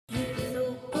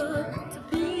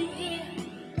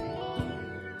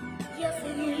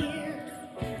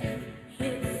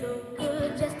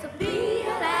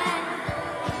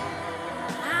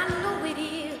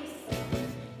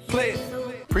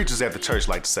preachers at the church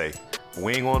like to say,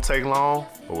 we ain't gonna take long,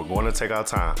 but we're gonna take our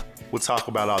time. We'll talk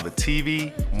about all the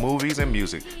TV, movies, and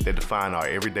music that define our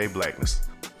everyday blackness.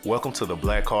 Welcome to the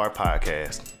Black Card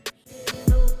Podcast.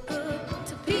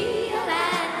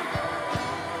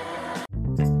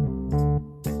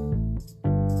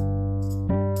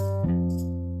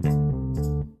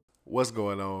 What's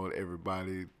going on,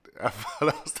 everybody? I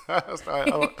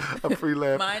started a free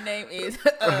laugh. My name is.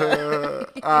 All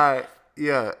right,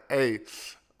 yeah. Hey,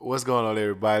 what's going on,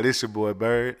 everybody? This your boy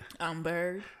Bird. I'm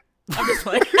Bird. I'm just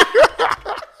like.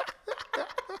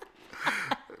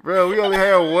 Bro, we only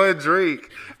had one drink.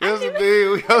 This is big.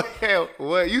 We only had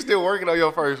one. You still working on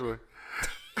your first one?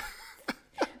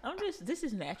 This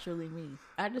is naturally me.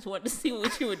 I just wanted to see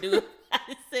what you would do if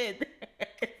I said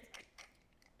that.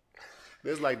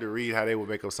 That's like to read how they would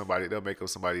make up somebody. They'll make up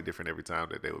somebody different every time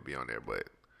that they would be on there, but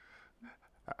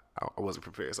I wasn't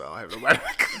prepared, so I don't have nobody.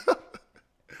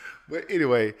 But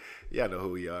anyway, y'all know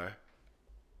who we are.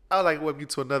 I would like to welcome you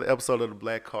to another episode of the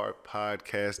Black Card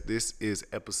Podcast. This is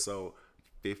episode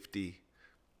 50.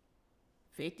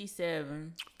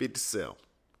 57. 57.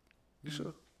 You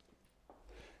sure?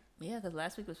 Yeah, because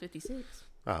last week was 56.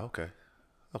 Oh, okay.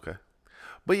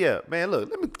 But yeah, man, look,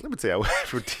 let me tell you what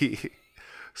I did.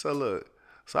 So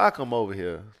I come over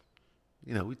here,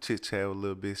 you know, we chit-chat a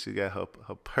little bit. She got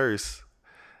her purse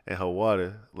and her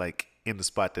water, like, in the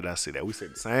spot that I sit at. We sit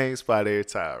in the same spot every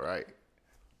time, right?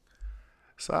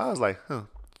 So I was like,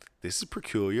 this is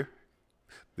peculiar.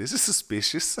 This is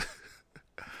suspicious.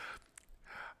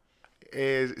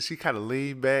 And she kind of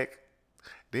leaned back.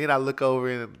 Then I look over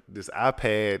and this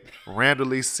iPad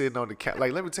randomly sitting on the couch.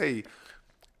 Like, let me tell you,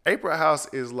 April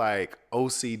house is like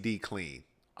OCD clean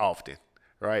often,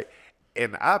 right?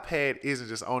 And the iPad isn't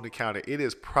just on the counter. It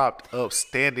is propped up,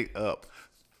 standing up,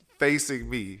 facing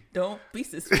me. Don't be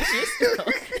suspicious.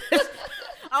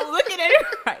 I'm looking at it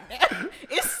right now.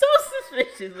 It's so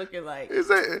suspicious looking like.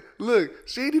 Look,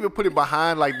 she ain't even put it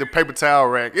behind like the paper towel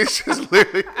rack. It's just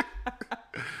literally,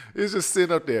 it's just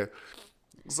sitting up there.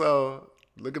 So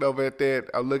looking over at that,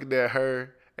 I'm looking at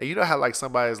her. And you know how like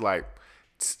somebody's like,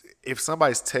 if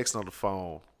somebody's texting on the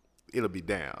phone, it'll be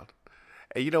down.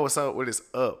 And you know when it's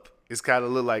up, it's kind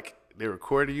of look like they're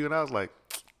recording you. And I was like,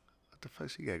 what the fuck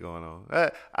she got going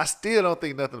on? I still don't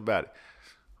think nothing about it.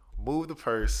 Move the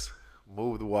purse,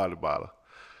 move the water bottle.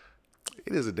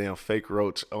 It is a damn fake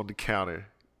roach on the counter.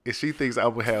 And she thinks I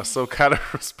would have some kind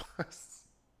of response.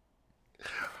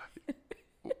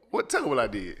 Tell her what I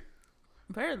did.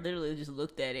 Bird literally just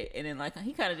looked at it and then like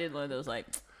he kind of did one of those like,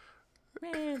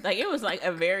 man, like it was like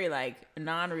a very like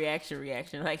non-reaction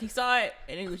reaction. Like he saw it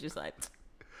and he was just like.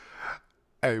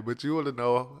 Hey, but you want to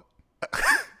know,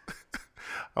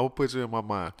 I will put you in my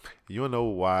mind. You want to know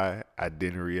why I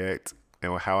didn't react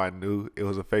and how I knew it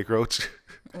was a fake roach?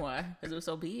 Why? Because it was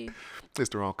so big? It's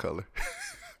the wrong color.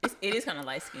 It is kind of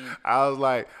light skinned. I was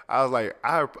like,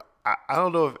 I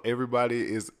don't know if everybody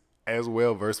is as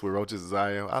well versed with roaches as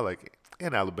I am. I like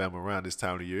in Alabama around this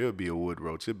time of the year, it'll be a wood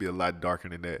roach. It'll be a lot darker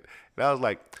than that. And I was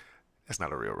like, that's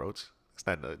not a real roach. It's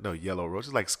not no yellow roach.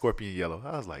 It's like scorpion yellow.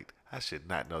 I was like, I should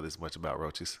not know this much about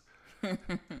roaches.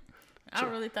 I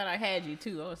really thought I had you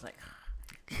too. I was like,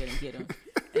 gonna get him.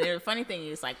 And then the funny thing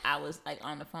is, like, I was like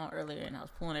on the phone earlier and I was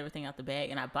pulling everything out the bag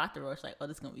and I bought the roach. Like, oh,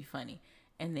 this is gonna be funny.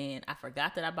 And then I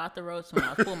forgot that I bought the roach. So when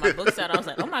I was pulling my books out, I was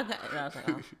like, oh my god. And I was like,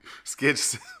 oh.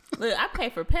 Sketch. Look, I pay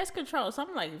for pest control, so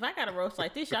I'm like, if I got a roach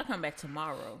like this, y'all come back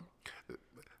tomorrow.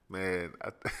 Man,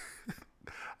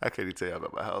 I can't even tell you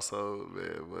about my household,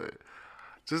 man, but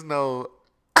just know.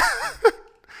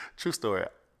 True story.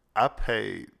 I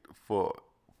paid for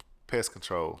pest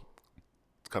control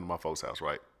to come to my folks' house,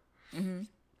 right? Mm-hmm.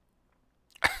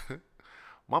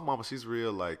 My mama, she's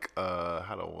real like,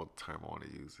 how do I want the term I want to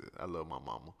use it? I love my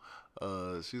mama.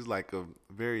 She's like a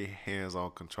very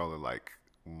hands-on controller, like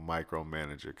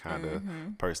micromanager kind of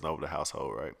person over the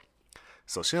household, right?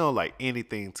 So she don't like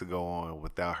anything to go on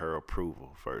without her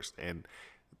approval first. And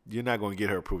you're not going to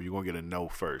get her approval. You're going to get a no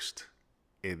first.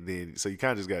 And then, so you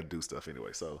kind of just got to do stuff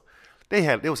anyway. So they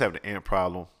was having an ant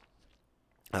problem.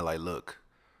 I like, look,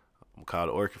 I'm going to call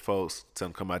the orchid folks, tell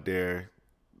them to come out there.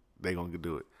 They going to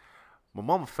do it. My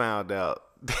mama found out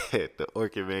that the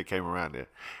orchid man came around there.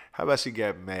 How about she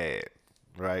got mad,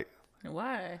 right?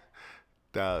 Why?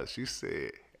 Dog, she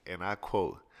said, and I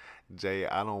quote, Jay,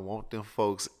 I don't want them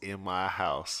folks in my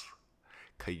house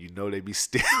because you know they be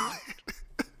stealing.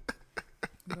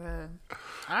 Bruh.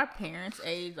 Our parents'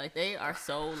 age, like, they are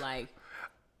so, like...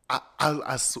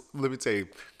 Let me tell you,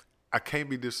 I can't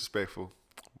be disrespectful,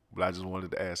 but I just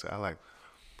wanted to ask her. I like,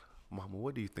 Mama,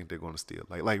 what do you think they're going to steal?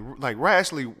 Like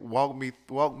rationally walk me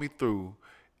through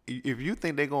if you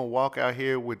think they're gonna walk out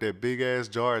here with that big ass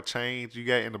jar of change you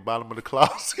got in the bottom of the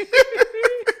closet.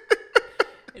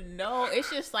 No, it's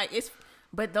just like it's.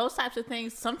 But those types of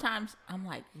things, sometimes I'm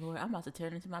like, Lord, I'm about to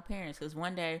turn into my parents because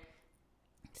one day.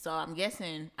 So I'm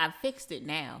guessing I fixed it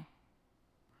now,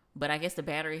 but I guess the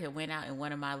battery had went out in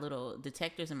one of my little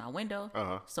detectors in my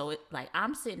window. So it like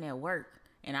I'm sitting at work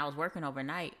and I was working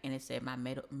overnight and it said my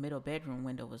middle bedroom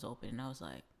window was open and I was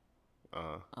like,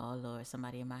 oh Lord,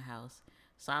 somebody in my house.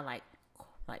 So I like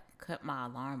cut my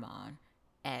alarm on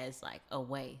as like a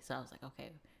way. So I was like,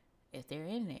 okay, if they're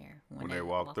in there when they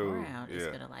walk through around, it's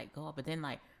gonna like go up. But then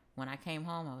like when I came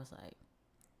home, I was like,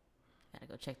 gotta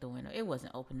go check the window. It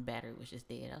wasn't open. The battery was just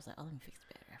dead. I was like, oh, let me fix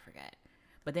the battery. I forgot.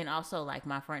 But then also like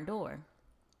my front door,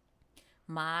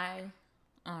 my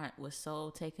aunt was so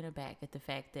taken aback at the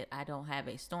fact that I don't have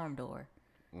a storm door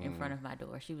in front of my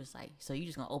door. She was like, so you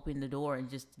just gonna open the door and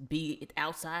just be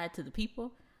outside to the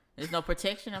people? There's no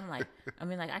protection. I'm like, I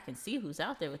mean, like I can see who's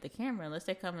out there with the camera unless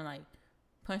they come and like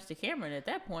punch the camera. And at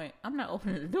that point, I'm not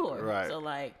opening the door. Right. So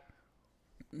like,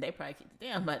 they probably kicked it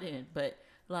down by then. But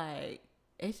like,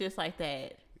 it's just like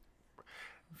that.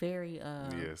 Very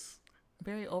yes.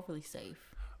 Very overly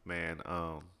safe. Man,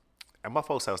 at my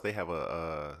folks' house they have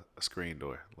a screen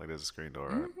door. Like there's a screen door,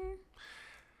 right?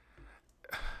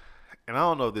 And I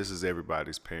don't know if this is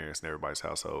everybody's parents and everybody's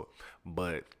household,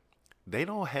 but they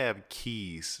don't have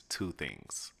keys to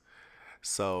things.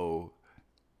 So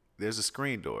there's a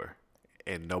screen door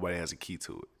and nobody has a key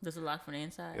to it. Does it lock from the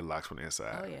inside? It locks from the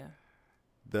inside. Oh yeah.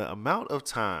 The amount of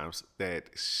times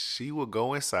that she will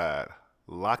go inside,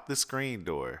 lock the screen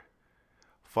door,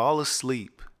 fall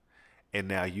asleep, and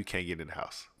now you can't get in the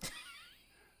house.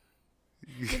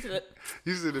 You sit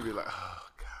there be like, oh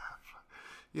God.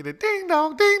 You know, ding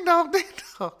dong, ding dong, ding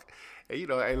dong. And you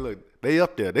know, hey look, they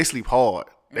up there. They sleep hard.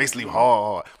 They sleep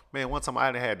hard. Man, one time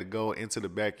I had to go into the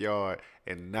backyard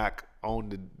and knock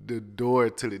on the door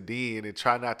to the den and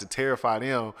try not to terrify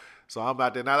them. So I'm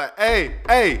out there now like,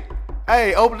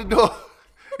 hey, open the door.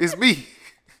 It's me.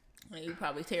 You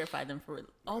probably terrified them for,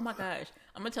 oh my gosh.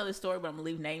 I'm going to tell this story, but I'm going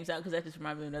to leave names out because that just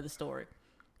reminded me of another story.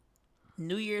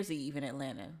 New Year's Eve in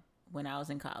Atlanta when I was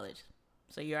in college.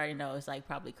 So you already know it's like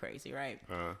probably crazy, right?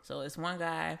 So it's one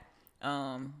guy.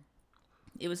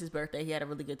 It was his birthday. He had a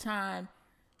really good time.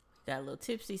 Got a little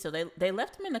tipsy. So they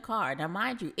left him in the car. Now,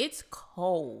 mind you, it's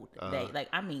cold. Like,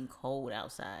 I mean cold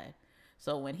outside.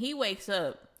 So when he wakes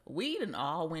up, we done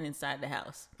all went inside the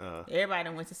house. Everybody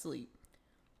done went to sleep.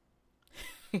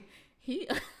 He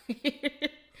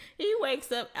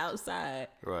wakes up outside.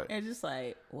 Right. And just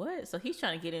like, what? So he's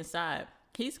trying to get inside.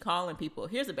 He's calling people.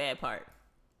 Here's the bad part.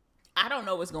 I don't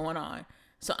know what's going on.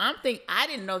 So I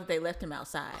didn't know that they left him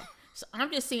outside. So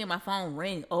I'm just seeing my phone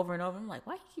ring over and over. I'm like,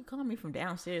 why you keep calling me from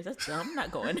downstairs? That's dumb. I'm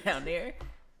not going down there.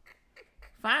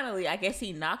 Finally, I guess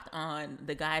he knocked on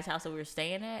the guy's house that we were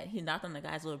staying at. He knocked on the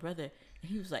guy's little brother.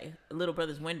 And he was like, little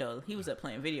brother's window. He was up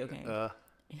playing video games.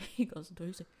 And he goes to the door.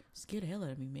 He's like, scared the hell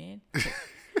out of me, man.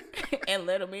 And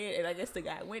let him in. And I guess the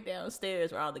guy went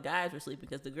downstairs where all the guys were sleeping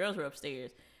because the girls were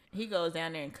upstairs. He goes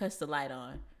down there and cuts the light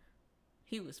on.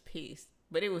 He was pissed.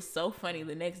 But it was so funny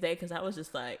the next day because I was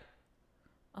just like,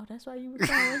 oh, that's why you were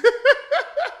calling?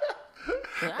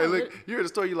 Hey, look, you heard the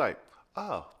story, you're like,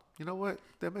 oh, you know what?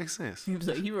 That makes sense. He was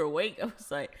like, you were awake? I was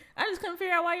like, I just couldn't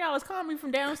figure out why y'all was calling me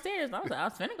from downstairs. And I was like, I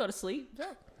was finna go to sleep.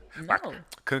 No. I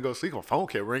couldn't go to sleep. My phone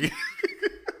kept ringing.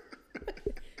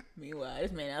 Meanwhile,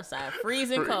 this man outside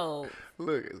freezing cold.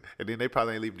 Look, and then they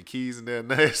probably ain't leaving the keys in their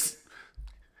nest.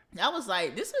 I was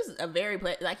like, this was a very,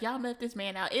 like, y'all met this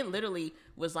man out. It literally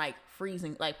was like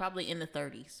freezing, like probably in the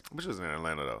 30s. Which was in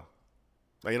Atlanta though.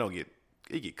 Like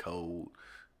it get cold,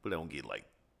 but it don't get like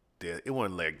death. It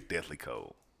wasn't like deathly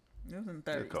cold. It was in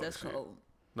the 30s. That's cold.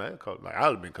 No, it's cold. Like I'd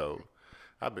have been cold.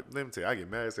 Let me tell you, I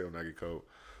get mad as hell when I get cold.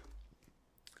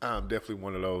 I'm definitely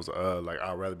one of those like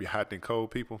I'd rather be hot than cold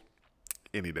people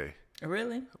any day.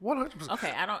 Really? 100%.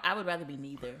 Okay, I would rather be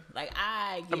neither. Like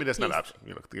I mean, that's not an option.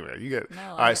 You know, think about it. You get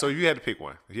all right. So you had to pick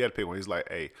one. He's like,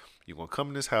 hey, you're gonna come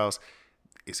in this house.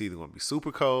 It's either gonna be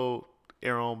super cold,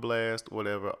 air on blast,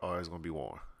 whatever, or it's gonna be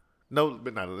warm. No,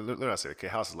 but not. Let me not say. Okay,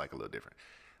 house is like a little different.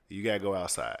 You gotta go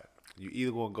outside. You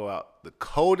either gonna go out the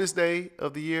coldest day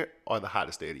of the year or the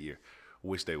hottest day of the year.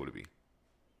 Which day would it be?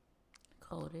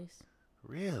 Coldest.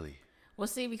 Really? Well,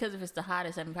 see, because if it's the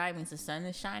hottest, that probably means the sun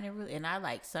is shining really, and I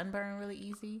like sunburn really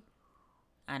easy.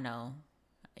 I know.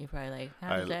 You're probably like,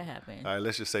 how does that happen? All right,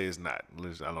 let's just say it's not.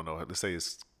 I don't know. Let's say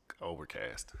it's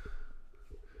overcast.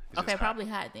 Okay, probably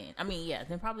hot then. I mean, yeah,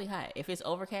 then probably hot. If it's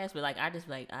overcast, but like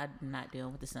I'm not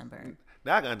dealing with the sunburn.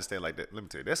 Now I can understand like that. Let me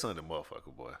tell you, that sun the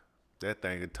motherfucker, boy. That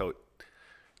thing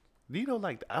You know,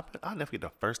 like I'll never forget the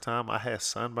first time I had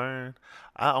sunburn.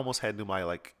 I almost had to do my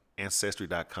like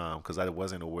ancestry.com because I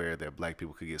wasn't aware that black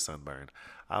people could get sunburned.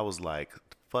 I was like,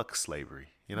 fuck slavery,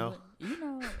 you know? But, you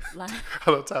know, like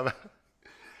I don't time.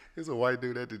 There's a white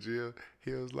dude at the gym.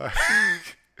 He was like,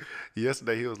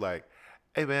 yesterday he was like,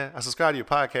 "Hey man, I subscribe to your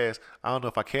podcast. I don't know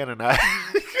if I can or not."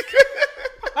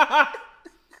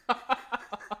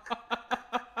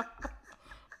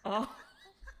 oh,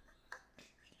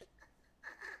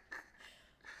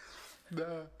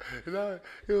 Nah,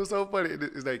 it was so funny.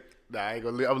 It's like, nah, I ain't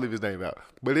I'm gonna leave his name out.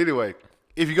 But anyway,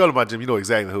 if you go to my gym, you know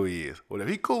exactly who he is. Whatever,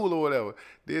 he cool or whatever.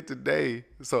 Then today,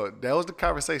 so that was the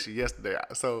conversation yesterday.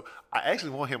 So I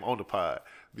actually want him on the pod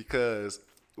because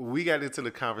we got into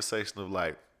the conversation of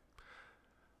like,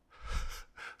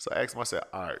 so I asked him, I said,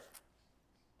 all right,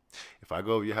 if I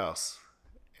go over your house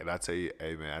and I tell you,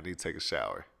 hey man, I need to take a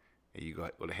shower, and you go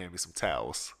to hand me some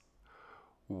towels,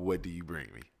 what do you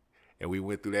bring me? And we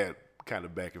went through that kind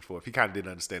of back and forth. He kind of didn't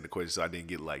understand the question, so I didn't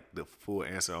get like the full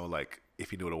answer on like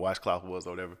if he knew what a washcloth was or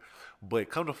whatever.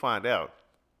 But come to find out,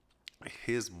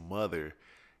 his mother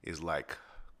is like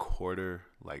quarter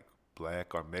like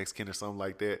black or Mexican or something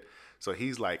like that. So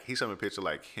he's showing me a picture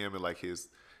like him and like his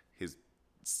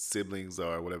siblings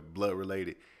or whatever blood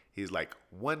related. He's like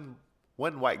one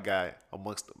white guy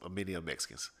amongst many of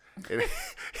Mexicans. And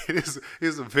it's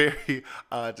very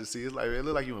odd to see. It's like it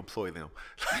look like you employ them.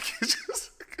 Like it's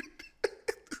just.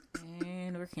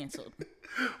 and we're canceled.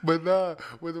 But nah,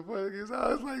 what the fuck is I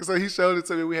was like, so he showed it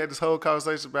to me. We had this whole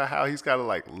conversation about how he's kind of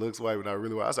like looks white but not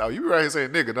really white. I said, "Oh, you right here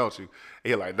saying nigga, don't you?"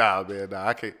 And he like, "Nah, man, nah,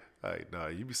 I can't." Like, nah,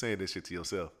 you be saying this shit to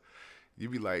yourself. You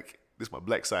be like, "This my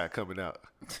black side coming out."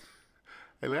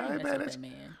 And like, I ain't mad at you.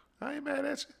 Man. I ain't mad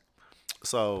at you.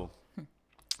 So,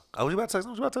 was you about to say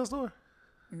something? Was you about to tell a story?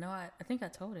 No, I think I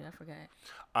told it. I forgot.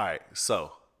 All right,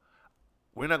 so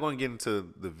we're not going to get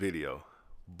into the video,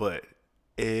 but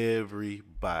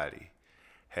everybody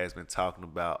has been talking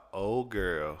about old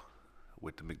girl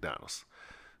with the McDonald's.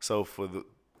 So for the,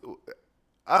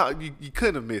 you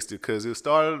couldn't have missed it because it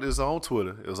was on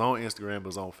Twitter, it was on Instagram, it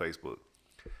was on Facebook.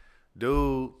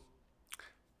 Dude,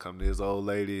 come to his old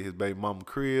lady, his baby mama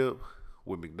crib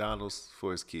with McDonald's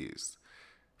for his kids,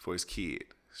 for his kid.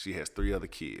 She has 3 other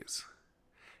kids.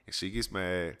 And she gets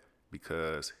mad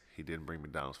because he didn't bring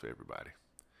McDonald's for everybody.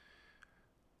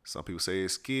 Some people say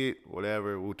it's skit,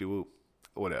 whatever, whoop-de-whoop,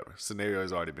 whatever. Scenario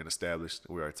has already been established.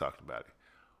 We already talked about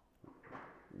it.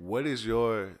 What is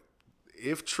your,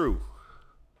 if true,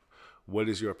 what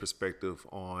is your perspective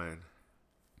on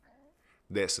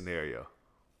that scenario?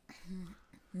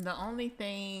 The only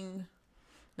thing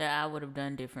that I would have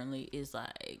done differently is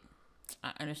like,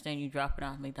 I understand you dropping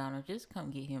off McDonald's. Just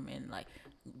come get him and like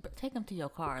take him to your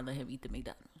car and let him eat the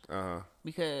McDonald's.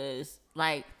 Because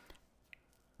like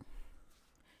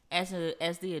as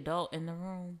the adult in the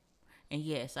room, and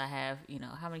yes, I have,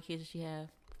 how many kids does she have?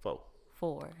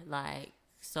 4. Like,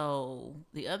 so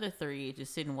the other 3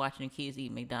 just sitting watching the kids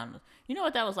eat McDonald's. You know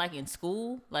what that was like in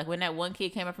school? Like when that one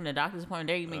kid came up from the doctor's appointment,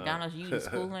 they eat McDonald's, you eat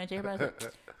school lunch. Everybody's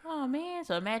like, oh man.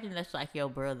 So imagine that's like your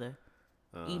brother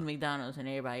eating McDonald's and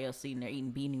everybody else sitting there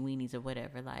eating beanie weenies or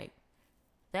whatever. Like,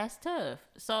 that's tough.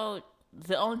 So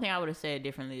the only thing I would have said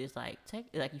differently is like,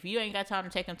 if you ain't got time to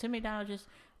take them to McDonald's, just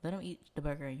let them eat the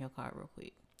burger in your car real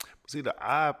quick. See,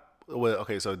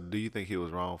 okay, so do you think he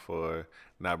was wrong for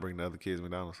not bringing the other kids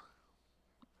McDonald's?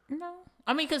 No.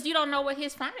 I mean, because you don't know what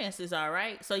his finances are,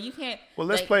 right? So you can't. Well,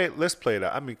 let's play it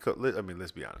out. I mean,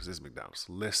 let's be honest. It's McDonald's.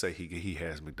 Let's say he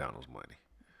has McDonald's money.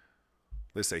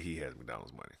 Let's say he has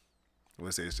McDonald's money.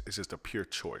 Let's say it's just a pure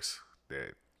choice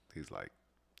that he's like,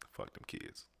 fuck them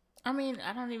kids. I mean,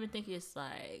 I don't even think it's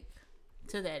like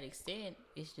to that extent.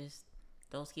 It's just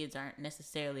those kids aren't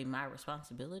necessarily my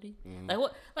responsibility. Mm-hmm. Like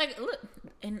what? Like look,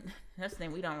 and that's the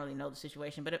thing. We don't really know the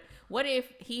situation. But what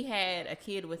if he had a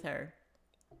kid with her,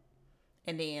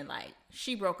 and then like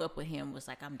she broke up with him, was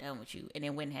like, I'm done with you, and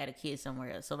then went and had a kid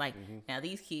somewhere else. So like now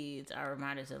these kids are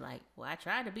reminders of like, well, I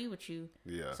tried to be with you,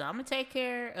 so I'm gonna take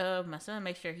care of my son,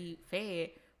 make sure he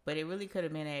fed. But it really could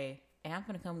have been hey, I'm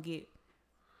gonna come get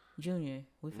Junior.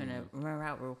 We finna run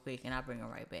out real quick, and I'll bring him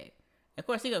right back. Of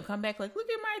course, he gonna come back like, look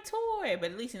at my toy,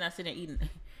 but at least he's not sitting there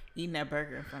eating that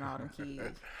burger in front of all them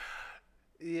kids.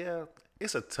 Yeah,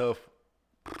 it's a tough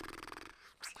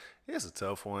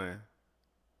one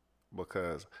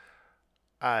because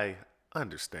I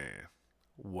understand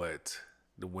what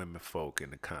the women folk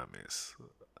in the comments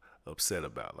upset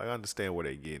about. Like, I understand what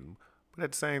they're getting, but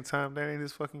at the same time, that ain't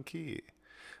his fucking kid.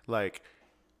 Like,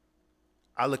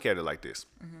 I look at it like this.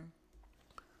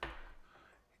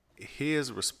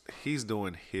 He's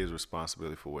doing his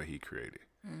responsibility for what he created.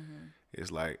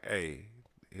 It's like, hey,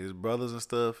 his brothers and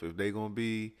stuff, if they gonna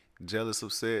be jealous,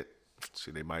 upset,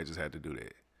 shit, they might just have to do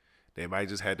that. They might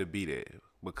just have to be there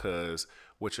because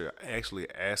what you're actually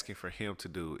asking for him to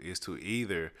do is to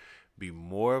either be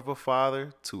more of a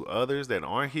father to others that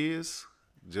aren't his,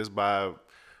 just by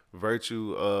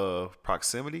virtue of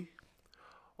proximity,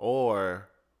 or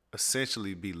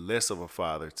essentially be less of a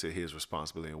father to his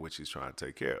responsibility in which he's trying to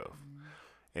take care of.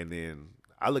 And then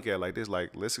I look at it like this,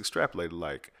 like, let's extrapolate it.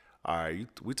 Like, all right,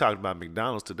 we talked about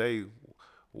McDonald's today.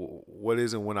 What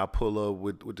is it when I pull up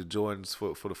with the Jordans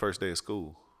for the first day of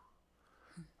school?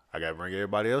 I got to bring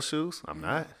everybody else shoes? I'm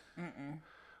not.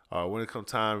 When it come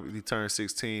time, he turned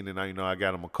 16 and now, I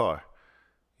got him a car.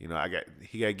 I got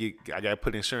to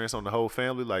put insurance on the whole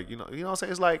family. Like, you know what I'm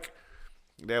saying? It's like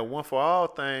that one for all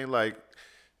thing. Like,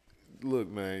 look,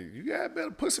 man, you got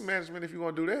better pussy management if you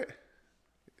want to do that.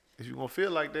 If you gonna feel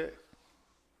like that.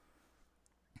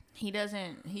 He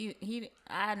doesn't.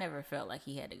 I never felt like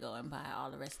he had to go and buy all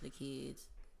the rest of the kids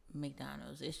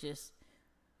McDonald's. It's just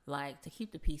like to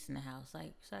keep the peace in the house.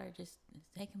 Like, sorry, just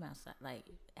take him outside. Like,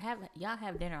 y'all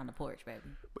have dinner on the porch, baby.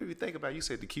 But if you think about it, you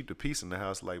said to keep the peace in the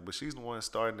house, like, but she's the one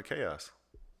starting the chaos.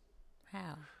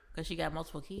 How? Because she got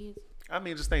multiple kids? I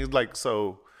mean, just things like,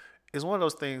 so it's one of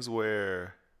those things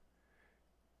where,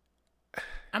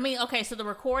 I mean, okay, so the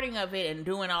recording of it and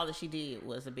doing all that she did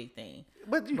was a big thing.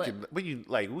 But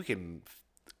we can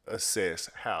assess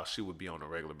how she would be on a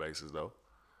regular basis, though.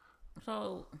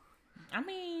 So, I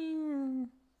mean,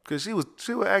 because she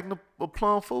was acting a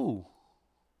plum fool,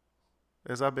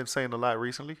 as I've been saying a lot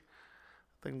recently.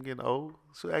 I think I'm getting old.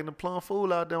 She was acting a plum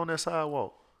fool out there on that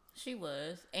sidewalk. She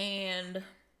was, and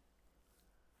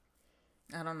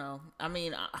I don't know. I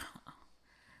mean,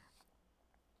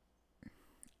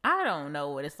 I don't know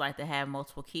what it's like to have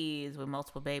multiple kids with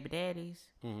multiple baby daddies.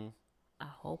 Mm-hmm. I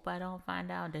hope I don't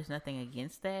find out. There's nothing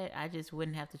against that. I just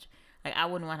wouldn't have to, I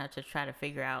wouldn't want to try to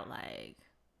figure out, like,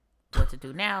 what to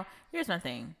do. Now, here's my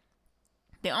thing.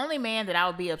 The only man that I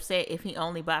would be upset if he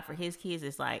only bought for his kids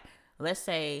is, like, let's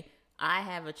say I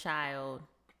have a child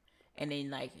and then,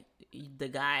 like, the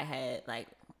guy had, like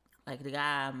the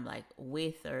guy I'm, like,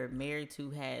 with or married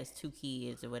to has 2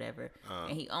 kids or whatever,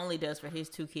 and he only does for his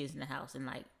 2 kids in the house and,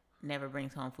 like, never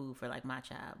brings home food for, like, my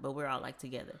child, but we're all, like,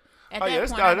 together.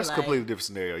 That's a completely different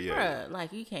scenario, yeah. Bruh,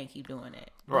 like, you can't keep doing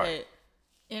that. Right.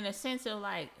 But in a sense of,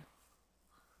 like,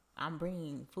 I'm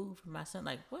bringing food for my son.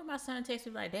 Like, what if my son texts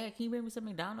me, like, Dad, can you bring me some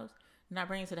McDonald's? And I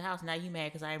bring it to the house. Now you mad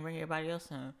because I didn't bring everybody else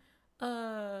some.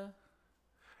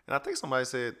 And I think somebody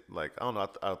said, like, I don't know,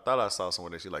 I thought I saw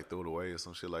someone that she, like, threw it away or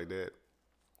some shit like that.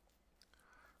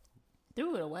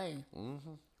 Threw it away?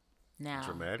 Mm-hmm. Now.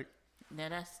 Dramatic.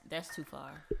 Now, that's too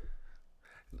far.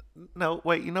 No,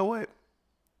 wait, you know what?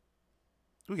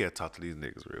 We got to talk to these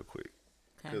niggas real quick.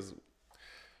 Because,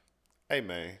 hey,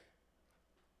 man,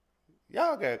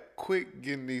 y'all got quit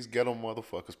getting these ghetto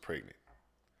motherfuckers pregnant.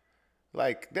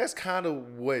 Like, that's kind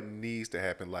of what needs to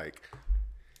happen. Like,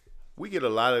 we get a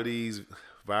lot of these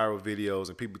viral videos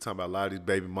and people talking about a lot of these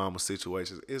baby mama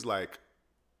situations. It's like,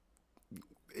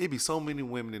 it be so many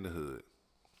women in the hood,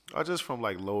 or just from,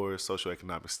 like, lower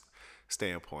socioeconomic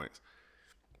standpoints.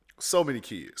 So many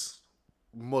kids,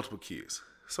 multiple kids.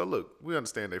 So look, we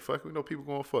understand they fuck. We know people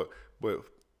going to fuck, but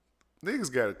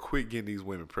niggas gotta quit getting these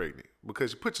women pregnant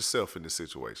because you put yourself in this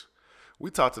situation. We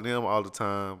talk to them all the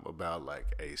time about,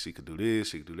 like, hey, she could do this,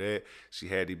 she could do that. She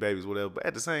had these babies, whatever. But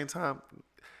at the same time,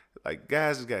 like,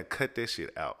 guys just gotta cut that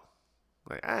shit out.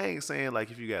 Like, I ain't saying, like,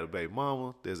 if you got a baby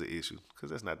mama, there's an issue, because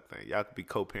that's not the thing. Y'all could be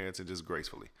co-parenting just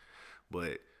gracefully,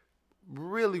 but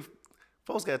really,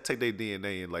 folks gotta take their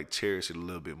DNA and, like, cherish it a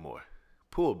little bit more.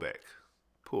 Pull back,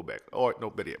 or no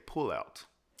better yet, pull out.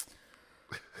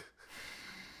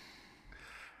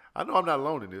 I know I'm not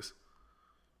alone in this.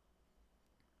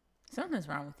 Something's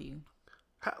wrong with you.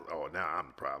 Now I'm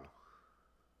the problem.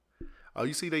 Oh,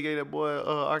 you see they gave that boy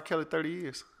R. Kelly 30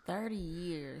 years. 30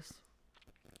 years.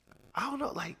 I don't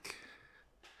know, like,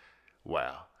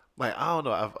 wow. Like, I don't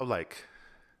know. I'm like,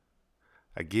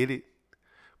 I get it.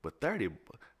 But 30,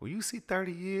 when you see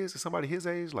 30 years of somebody his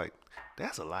age, like,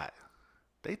 that's a lot.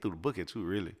 They threw the book at you,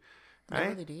 really. They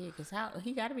really did, because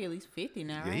he got to be at least 50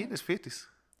 now, right? Yeah, he in his 50s.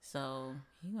 So,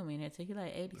 he going to be in there till he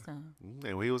like 80-something.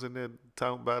 And when he was in there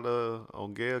talking about,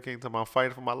 on Gayle King, talking about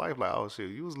fighting for my life, like, oh,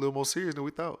 shit, you was a little more serious than we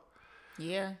thought.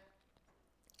 Yeah.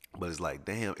 But it's like,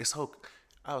 damn, it's so,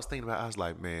 I was thinking about, I was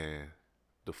like, man,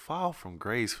 the fall from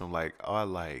grace from, like, our,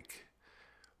 like,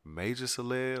 major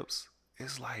celebs,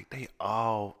 it's like they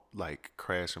all, like,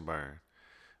 crash and burn.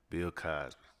 Bill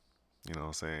Cosby, you know what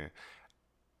I'm saying?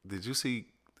 Did you see,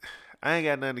 I ain't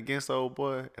got nothing against the old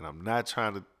boy, and I'm not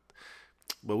trying to,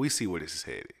 but we see where this is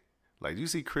headed. Like, you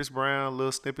see Chris Brown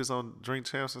little snippets on Drink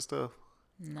Champs and stuff?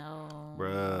 No.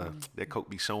 Bruh, that coke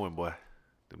be showing, boy.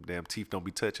 Them damn teeth don't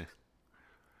be touching.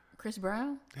 Chris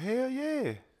Brown? Hell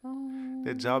yeah. Oh.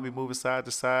 That jaw be moving side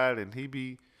to side, and he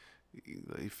be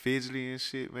fidgety and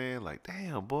shit, man. Like,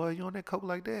 damn, boy, you on that coke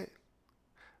like that?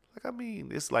 Like, I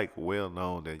mean, it's like well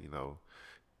known that,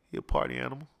 he a party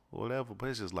animal or whatever, but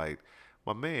it's just like,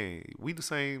 my man, we the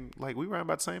same, like, we around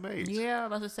about the same age. Yeah, I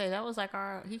was about to say, that was like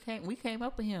we came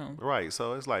up with him. Right,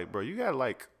 so it's like, bro, you got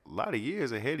like a lot of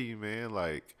years ahead of you, man.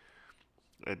 Like,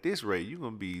 at this rate, you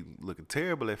gonna be looking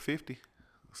terrible at 50.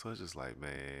 So it's just like,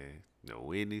 man,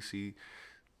 Whitney, she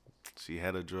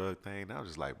had a drug thing. I was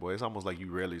just like, boy, it's almost like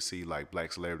you rarely see like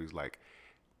black celebrities like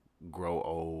grow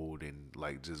old and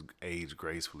like just age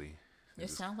gracefully.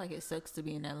 It sounds like it sucks to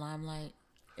be in that limelight.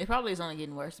 It probably is only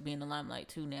getting worse to be in the limelight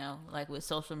too now, like with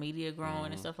social media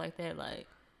growing and stuff like that. Like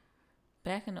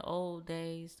back in the old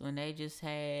days when they just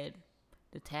had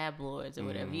the tabloids or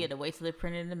whatever, you had to wait till they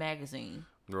printed in the magazine,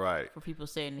 right, for people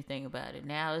to say anything about it.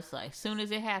 Now it's like, soon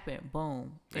as it happened,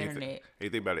 boom, internet.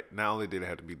 Think about it. Not only did it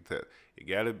have to be it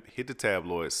got to hit the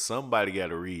tabloids. Somebody got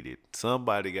to read it.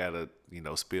 Somebody got to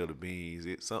spill the beans.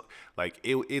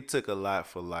 It took a lot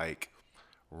for like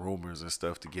rumors and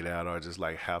stuff to get out, or just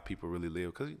like how people really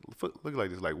live. Cause look like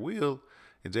this, like Will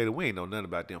and Jada, we ain't know nothing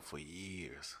about them for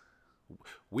years.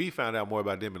 We found out more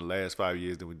about them in the last 5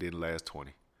 years than we did in the last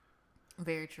 20.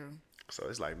 Very true. So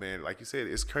it's like, man, like you said,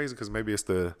 it's crazy because maybe it's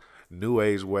the new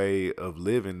age way of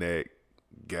living that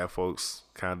got folks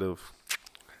kind of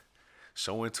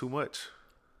showing too much.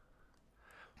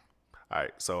 All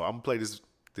right, so I'm gonna play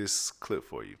this clip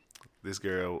for you. This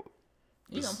girl.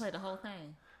 You gonna play the whole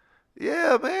thing?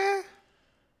 Yeah, man.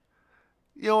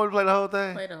 You don't want to play the whole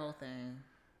thing? Play the whole thing.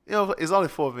 It's only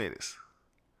 4 minutes.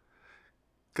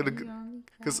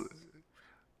 Cause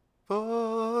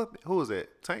who was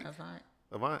that? Tank?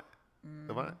 Avant?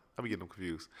 Avant? I'm getting them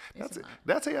confused. Did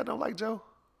I tell you I don't like Joe?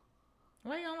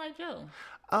 Why you don't like Joe?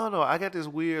 I don't know. I got this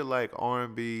weird like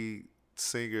R&B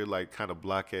singer like kind of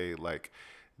blockade. Like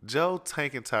Joe,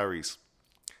 Tank, and Tyrese.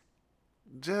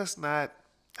 Just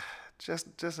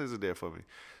isn't there for me.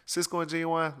 Cisco and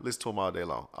Genuine, listen to them all day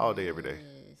long. All day, every day.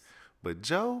 But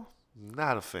Joe,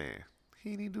 not a fan.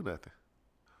 He didn't do nothing.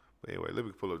 But anyway, let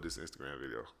me pull up this Instagram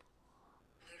video.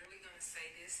 Literally gonna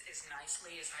say this as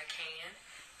nicely as I can.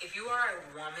 If you are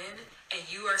a woman and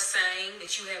you are saying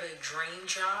that you have a dream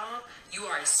job, you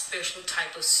are a special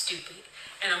type of stupid.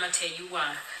 And I'm gonna tell you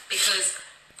why. Because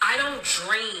I don't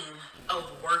dream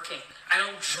of working. I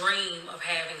don't dream of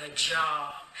having a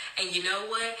job. And you know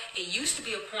what? It used to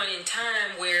be a point in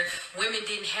time where women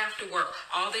didn't have to work.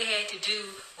 All they had to do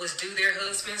was do their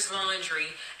husband's laundry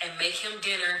and make him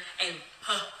dinner and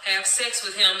have sex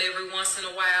with him every once in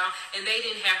a while, and they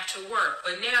didn't have to work.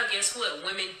 But now, guess what?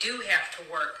 Women do have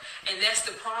to work. And that's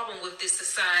the problem with this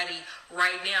society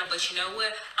right now. But you know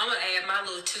what? I'm going to add my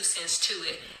little 2 cents to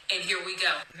it. And here we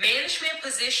go. Management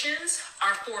positions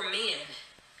are for men.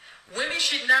 Women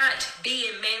should not be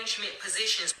in management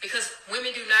positions because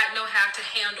women do not know how to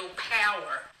handle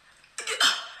power.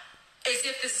 As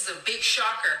if this is a big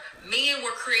shocker. Men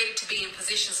were created to be in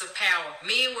positions of power.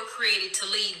 Men were created to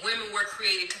lead. Women were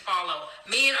created to follow.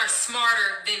 Men are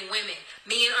smarter than women.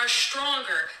 Men are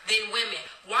stronger than women.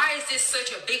 Why is this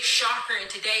such a big shocker in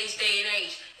today's day and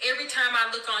age? Every time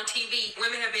I look on TV,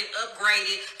 women have been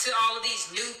upgraded to all of these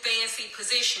new fancy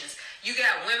positions. You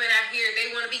got women out here, they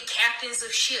want to be captains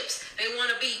of ships. They want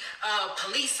to be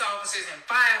police officers and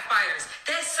firefighters.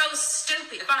 That's so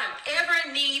stupid. If I'm ever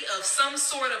in need of some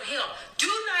sort of help, do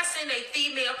not send a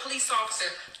female police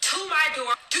officer to my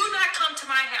door. Do not come to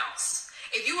my house.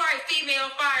 If you are a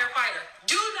female firefighter,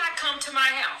 do not come to my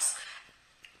house.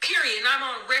 Period. And I'm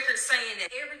on record saying that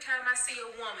every time I see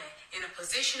a woman in a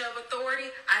position of authority,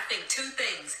 I think 2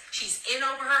 things. She's in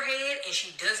over her head and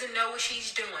she doesn't know what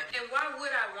she's doing. And why would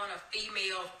I want a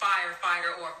female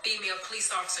firefighter or a female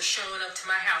police officer showing up to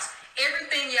my house?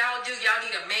 Everything y'all do, y'all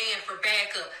need a man for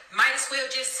backup. Might as well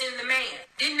just send the man.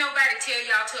 Didn't nobody tell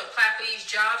y'all to apply for these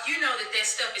jobs? You know that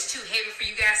stuff is too heavy for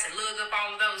you guys to lug up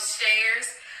all of those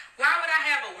stairs. Why would I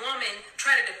have a woman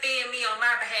try to defend me on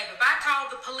my behalf? If I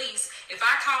call the police, if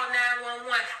I call 911,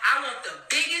 I want the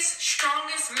biggest,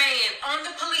 strongest man on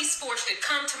the police force to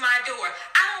come to my door.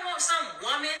 I don't want some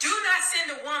woman. Do not send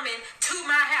a woman to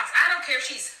my house. I don't care if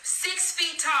she's 6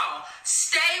 feet tall.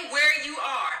 Stay where you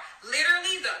are.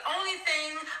 Literally, the only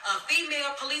thing a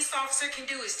female police officer can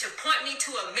do is to point me to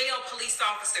a male police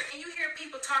officer. And you hear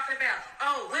people talking about,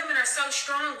 oh, women are so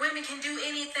strong. Women can do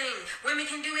anything. Women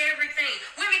can do everything.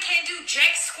 Women can't do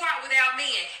jack squat without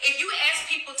men. If you ask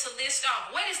people to list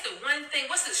off what is the one thing,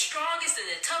 what's the strongest and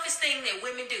the toughest thing that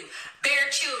women do?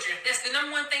 Bear children. That's the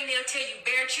number one thing they'll tell you,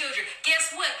 bear children.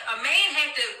 Guess what? A man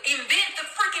had to invent the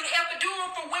freaking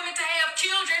epidural for women to have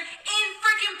children in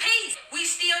freaking peace. We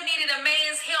still needed a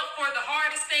man's help for the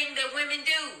hardest thing that women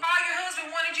do. All your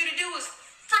husband wanted you to do was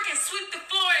freaking sweep the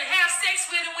floor and have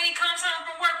sex with him when he comes home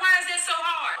from work. Why is that so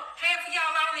hard? Half of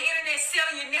y'all out on the internet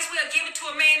selling your next will give it to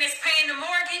a man that's paying the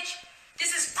mortgage.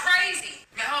 This is crazy.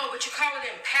 No, but you call it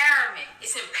empowerment.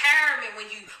 It's empowerment when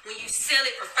you sell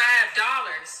it for $5.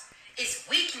 It's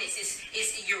weakness.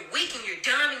 It's you're weak and you're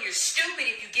dumb and you're stupid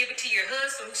if you give it to your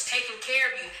husband who's taking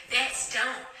care of you. That's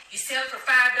dumb. You sell it for $5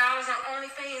 on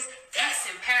OnlyFans. That's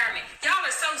empowerment. Y'all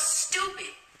are so stupid.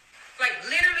 Like,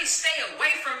 literally stay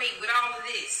away from me with all of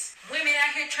this. Women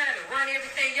out here trying to run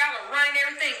everything. Y'all are running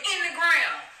everything in the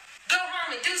ground. Go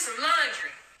home and do some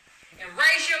laundry. And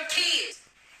raise your kids.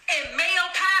 And male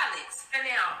pilots. And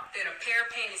now that a pair of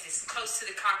panties is close to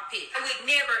the cockpit. I would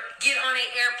never get on an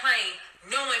airplane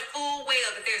knowing full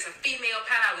well that there's a female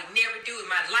pilot. I would never do it.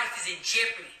 My life is in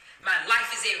jeopardy. My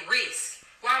life is at risk.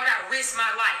 Why would I risk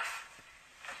my life?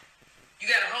 You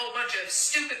got a whole bunch of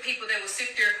stupid people that will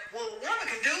sit there, well, a woman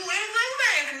can do anything a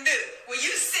man can do. Well,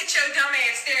 you sit your dumb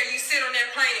ass there and you sit on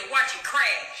that plane and watch it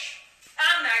crash.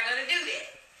 I'm not going to do that.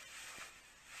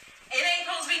 It ain't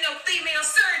supposed to be no female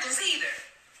surgeons either.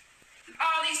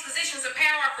 All these positions of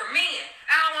power are for men.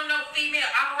 I don't want no female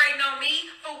operating on me.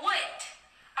 For what?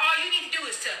 All you need to do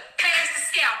is to pass the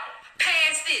scalpel,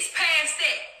 pass this, pass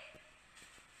that.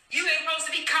 You ain't supposed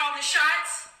to be calling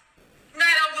shots. Not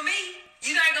over me.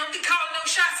 You're not gonna be calling no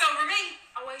shots over me.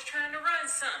 Always trying to run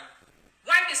something.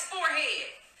 Wipe his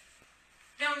forehead.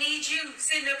 Don't need you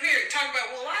sitting up here talking about,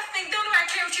 well, I think, don't nobody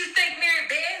care what you think, Mary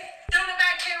Beth. Don't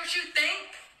nobody care what you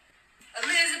think,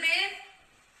 Elizabeth.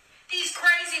 These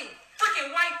crazy freaking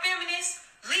white feminists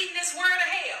leading this world to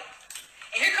hell.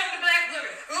 And here come the black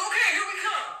women. Okay, here we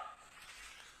come.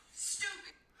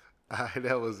 Stupid. All right,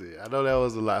 that was it. I know that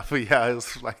was a lot for y'all. It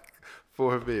was like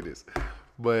 4 minutes.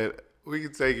 But we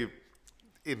can take it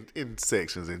in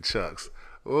sections, in chunks.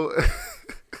 Well,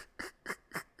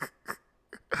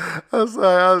 I'm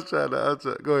sorry. I was trying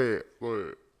to. Go ahead.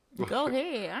 Go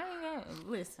ahead.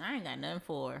 I ain't got nothing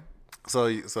for her. So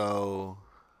you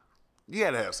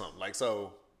had to have something. Like,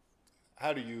 so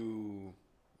how do you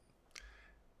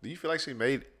feel like she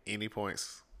made any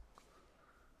points?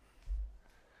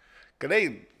 Cause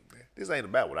this ain't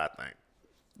about what I think.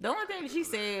 The only thing she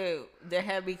said that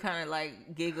had me kind of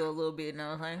like giggle a little bit, and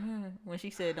I was like, when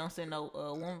she said, "Don't send no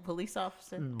woman police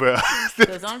officer,"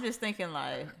 because I'm just thinking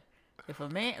like, if a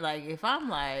man, like, if I'm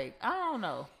like, I don't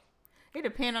know, it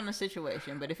depends on the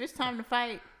situation, but if it's time to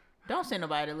fight, don't send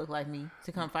nobody that look like me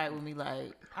to come fight with me.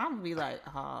 Like, I'm gonna be like,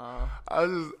 oh.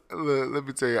 Let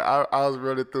me tell you, I was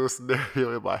running through a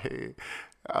scenario in my head.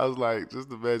 I was like, just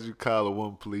imagine you call a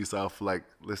woman police off, like,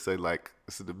 let's say, like,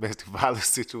 it's a domestic violence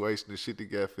situation and shit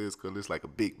that got physical. It's like a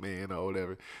big man or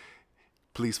whatever.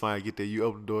 Police finally get there, you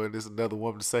open the door and there's another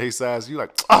woman the same size. You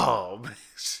like, oh, man.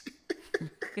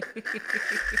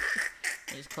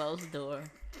 Just close the door.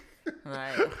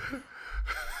 Like,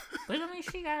 but I mean,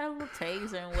 she got a little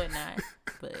taser and whatnot.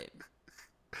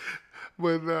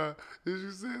 But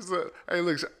she said so. Hey,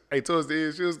 look, towards the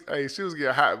end, she was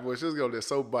getting hot, boy. She was going to that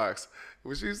soapbox.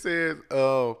 When she said,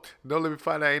 "Don't let me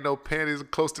find out ain't no panties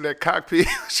close to that cockpit,"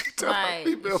 she talking about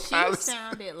female pilots. She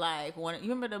sounded like one. You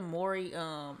remember the Maury?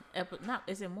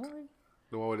 Is it Maury?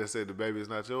 The one where they said the baby is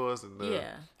not yours, and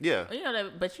yeah. You know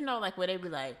that, but you know, like where they be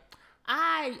like,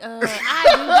 I do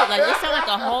it. Like it sounded like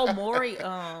a whole Maury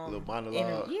little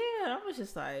monologue. Yeah, I was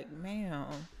just like, man.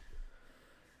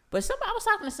 But I was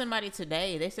talking to somebody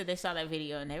today. They said they saw that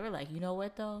video and they were like, you know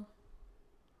what though?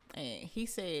 And he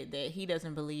said that he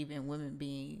doesn't believe in women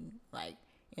being like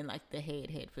in like the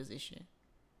head position.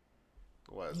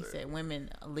 Why is he that? said women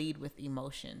lead with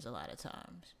emotions a lot of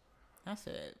times. I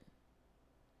said,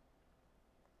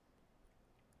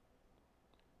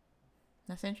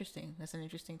 that's interesting. That's an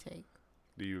interesting take.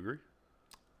 Do you agree?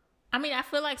 I mean, I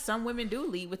feel like some women do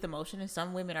lead with emotion and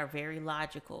some women are very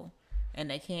logical. And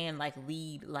they can like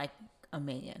lead like a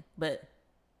man, but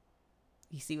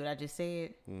you see what I just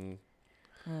said? Mm.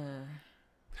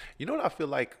 You know what I feel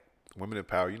like women in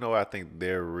power, you know what I think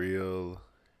their real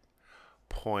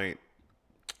point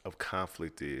of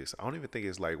conflict is? I don't even think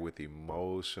it's like with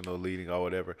emotional leading or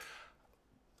whatever.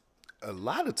 A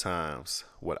lot of times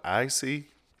what I see,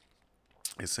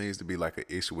 it seems to be like an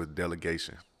issue with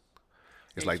delegation.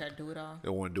 It's like try to do it all. They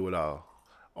want to do it all.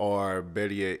 Or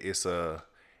better yet, it's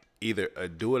either a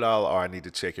do it all or I need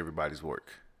to check everybody's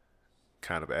work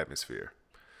kind of atmosphere.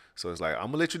 So it's like, I'm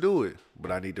gonna let you do it,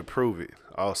 but I need to prove it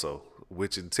also,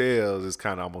 which entails is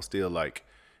kind of almost still like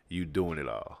you doing it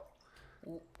all.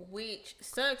 Which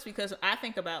sucks because I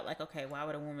think about like, okay, why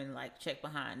would a woman like check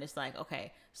behind? It's like,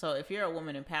 okay, so if you're a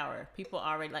woman in power, people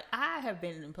already like, I have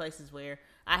been in places where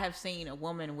I have seen a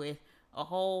woman with a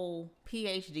whole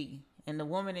PhD and the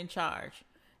woman in charge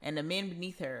and the men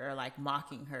beneath her are like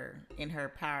mocking her in her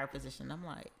power position. I'm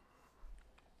like,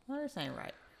 well, this ain't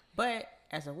right. But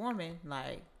as a woman,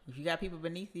 like, if you got people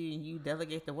beneath you and you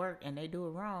delegate the work and they do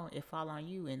it wrong, it fall on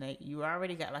you, and you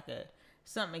already got like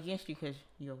something against you because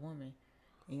you're a woman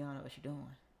and you don't know what you're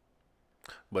doing.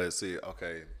 But see,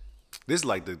 okay, this is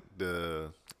like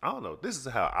the I don't know. This is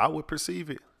how I would perceive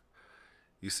it.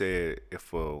 You said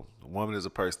if a woman is a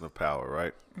person of power,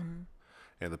 right,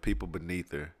 and the people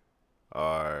beneath her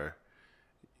are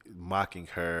mocking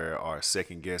her or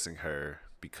second guessing her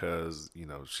because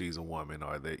she's a woman,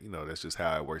 or that that's just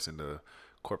how it works in the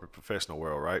corporate professional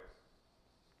world, right?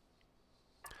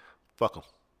 Fuck them.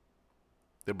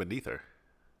 They're beneath her.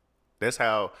 That's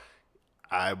how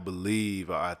I believe,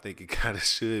 or I think it kind of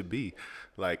should be.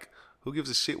 Like, who gives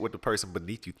a shit what the person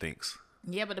beneath you thinks?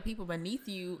 Yeah, but the people beneath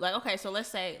you, like, okay, so let's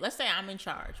say I'm in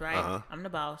charge, right? Uh-huh. I'm the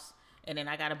boss, and then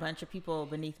I got a bunch of people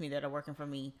beneath me that are working for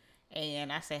me,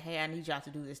 and I say, hey, I need y'all to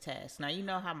do this task. Now, you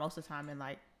know how most of the time in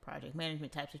like project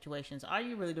management type situations, all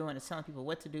you really doing is telling people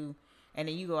what to do, and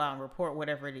then you go out and report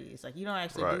whatever it is. Like, you don't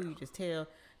actually do, you just tell,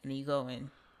 and then you go and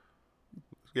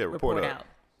report out.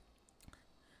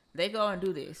 They go and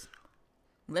do this.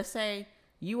 Let's say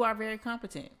you are very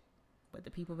competent, but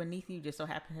the people beneath you just so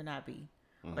happen to not be,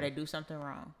 or they do something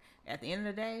wrong. At the end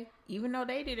of the day, even though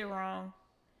they did it wrong,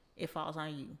 it falls on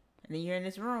you. And then you're in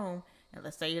this room, and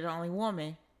let's say you're the only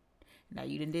woman. Now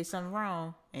you done did something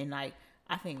wrong, and like,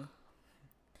 I think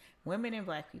women and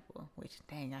black people, which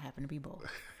dang, I happen to be both.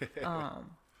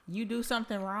 You do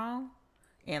something wrong,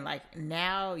 and like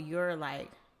now you're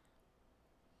like,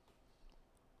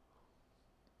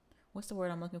 what's the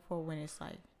word I'm looking for when it's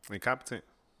like incompetent?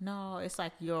 No, it's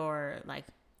like you're like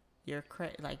I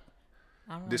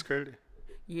don't know. Discredited.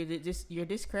 You're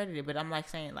discredited, but I'm like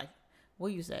saying like,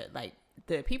 what you said, like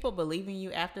the people believing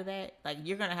you after that, like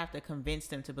you're gonna have to convince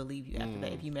them to believe you after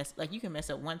that. If you you can mess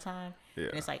up one time,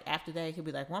 and it's like after that it could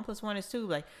be like 1 + 1 is 2.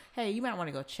 Like, hey, you might want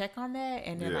to go check on that,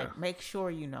 and then like make sure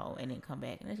and then come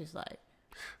back, and it's just like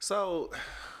so.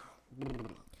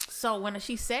 When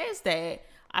she says that,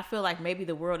 I feel like maybe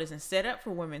the world isn't set up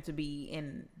for women to be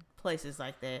in places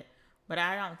like that. But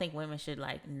I don't think women should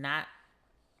like not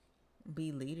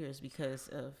be leaders because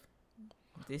of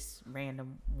this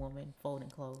random woman folding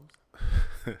clothes.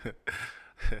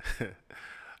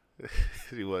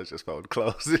 She was just folding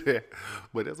clothes,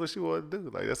 but that's what she wanted to do.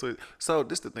 Like that's what. So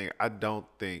this is the thing. I don't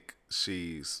think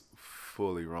she's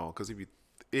fully wrong, because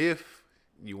if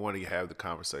you want to have the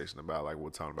conversation about like we're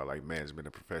talking about like management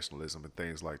and professionalism and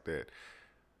things like that,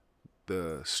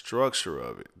 the structure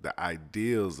of it, the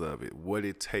ideals of it, what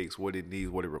it takes, what it needs,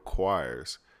 what it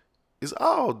requires, is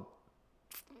all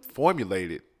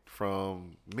formulated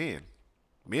from men.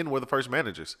 Men were the first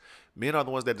managers. Men are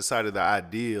the ones that decided the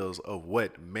ideals of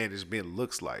what management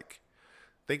looks like.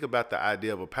 Think about the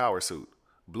idea of a power suit,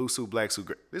 blue suit, black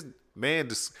suit.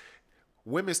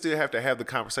 Women still have to have the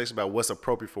conversation about what's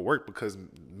appropriate for work because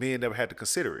men never had to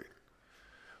consider it.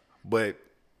 But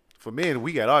for men,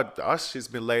 we got our shit's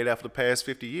been laid out for the past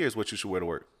 50 years what you should wear to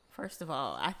work. First of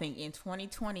all, I think in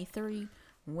 2023,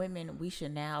 women, we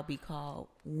should now be called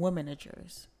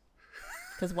womanagers.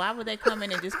 Because why would they come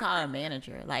in and just call a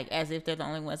manager? Like, as if they're the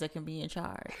only ones that can be in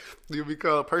charge. You be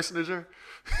called a personager?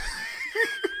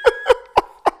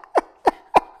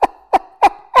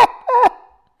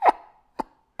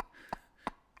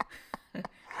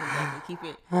 Keep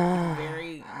it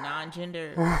very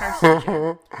non-gender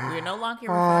personager. We're no longer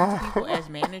referring to people as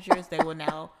managers. They will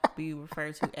now be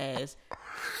referred to as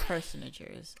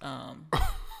personagers.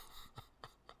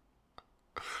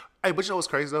 Hey, but you know what's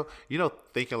crazy though?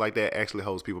 Thinking like that actually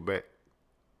holds people back.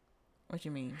 What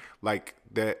you mean? Like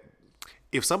that,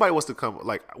 if somebody was to come,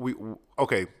 like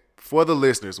okay, for the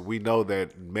listeners, we know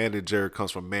that manager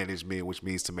comes from management, which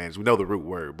means to manage. We know the root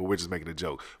word, but we're just making a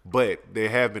joke. But there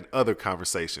have been other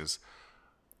conversations.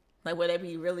 Like, would they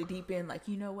be really deep in, like,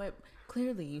 you know what?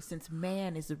 Clearly, since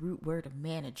man is the root word of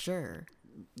manager,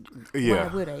 why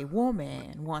would a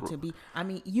woman want to be? I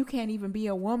mean, you can't even be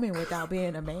a woman without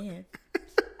being a man.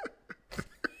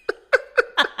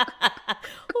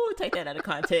 Ooh, take that out of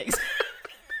context.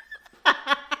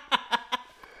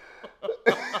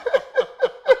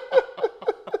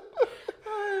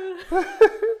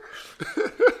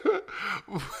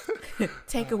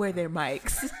 Take away their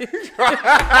mics.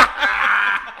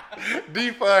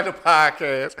 Defund the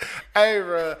podcast. Hey,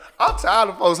 bro, I'm tired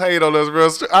of folks hating on us, bro.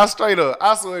 I straight up,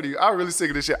 I swear to you, I'm really sick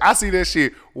of this shit. I see that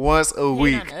shit once a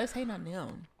week. Hate on us, hate on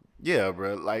them. Yeah,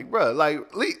 bro.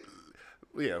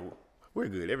 Yeah, we're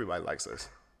good. Everybody likes us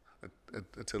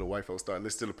until the white folks start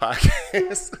listening to the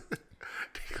podcast.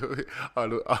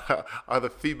 Are the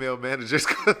female managers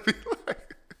gonna be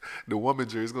like, the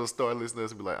Womanager is gonna start listening to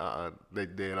us and be like, they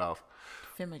dead off.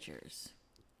 Femagers.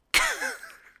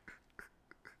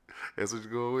 That's what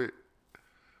you're going with?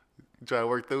 You try to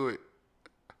work through it?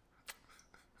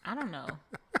 I don't know.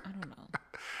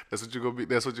 That's what you're gonna be.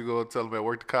 That's what you're gonna tell them at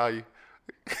work to call you.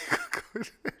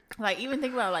 Like, even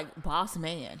think about, like, boss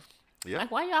man. Yeah.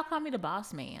 Like, why y'all call me the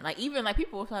boss man? Like, even, like,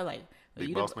 people will say, like,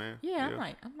 Big boss man? Yeah, I'm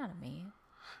like, I'm not a man.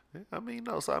 Yeah, I mean,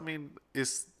 no. So, I mean,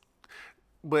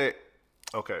 but,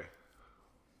 okay.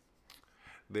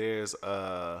 There's,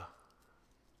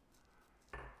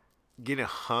 getting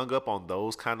hung up on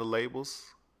those kind of labels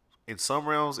in some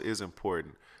realms is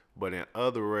important, but in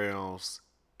other realms,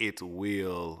 it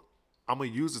will, I'm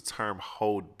going to use the term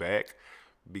hold back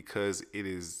because it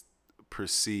is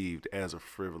perceived as a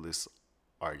frivolous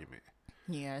argument.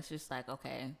 Yeah, it's just like,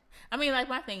 okay. I mean, like,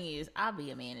 my thing is, I'll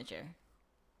be a manager.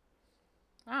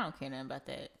 I don't care nothing about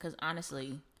that. Because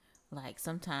honestly, like,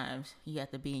 sometimes you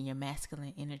have to be in your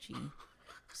masculine energy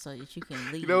so that you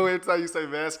can lead. You know, every time you say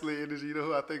masculine energy, you know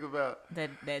who I think about?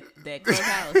 That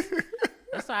clubhouse.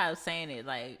 That's why I was saying it.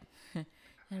 Like, you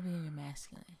gotta be in your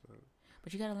masculine.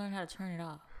 But you gotta learn how to turn it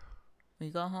off. When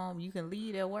you go home, you can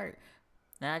lead at work.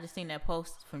 Now, I just seen that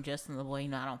post from Justin LeBoy. You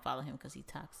know, I don't follow him because he's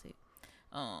toxic.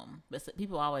 But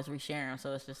people always reshare him,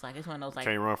 so it's just like, it's one of those, like,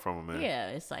 can't run from him, man. Yeah,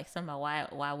 it's like something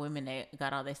about why women that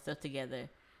got all their stuff together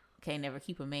can't never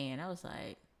keep a man. I was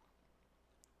like,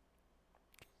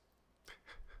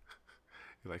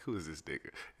 you're like, who is this nigga?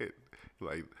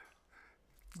 Like,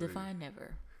 define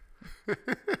never. It's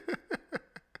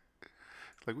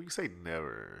like, when you say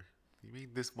never, you mean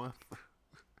this month?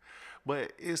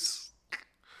 But it's,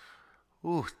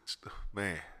 ooh,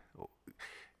 man.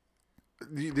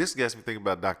 This gets me thinking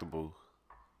about Dr. Boo.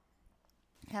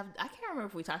 I can't remember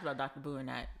if we talked about Dr. Boo or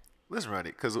not. Let's run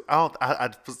it, because I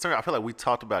feel like we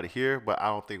talked about it here, but I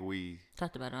don't think we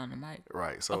Talked about it on the mic.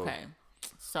 Right. So Okay.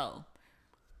 So,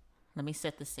 let me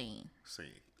set the scene.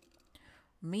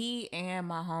 Me and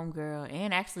my homegirl,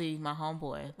 and actually my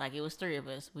homeboy, like, it was three of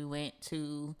us. We went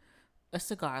to a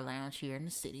cigar lounge here in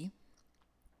the city.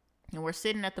 And we're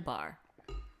sitting at the bar.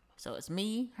 So it's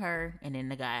me, her, and then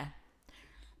the guy.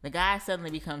 The guy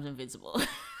suddenly becomes invisible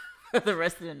for the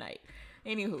rest of the night.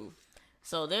 Anywho,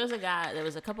 so there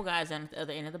was a couple guys down at the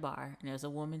other end of the bar, and there was a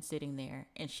woman sitting there,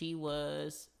 and she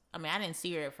was, I mean, I didn't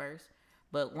see her at first,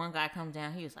 but one guy comes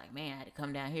down, he was like, man, I had to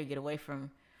come down here, get away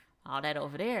from all that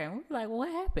over there. And we were like, well,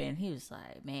 what happened? He was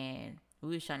like, man, we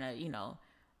was trying to,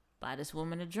 buy this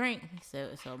woman a drink. He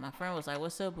said, so my friend was like,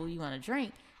 what's up, boo, you want a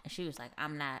drink? And she was like,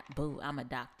 I'm not boo, I'm a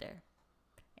doctor.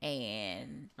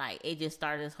 And, like, it just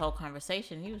started this whole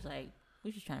conversation. He was like,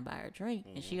 we just trying to buy her a drink.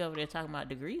 And she over there talking about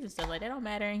degrees and stuff like that. Don't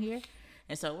matter in here.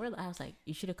 And so I was like,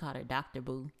 you should have called her Dr.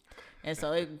 Boo. And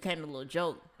so it became a little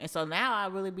joke. And so now I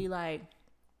really be like,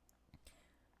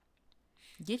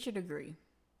 get your degree.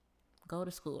 Go to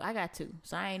school. I got two.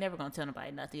 So I ain't never going to tell nobody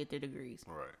not to get their degrees.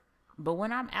 Right. But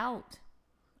when I'm out,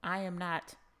 I am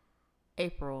not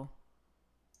April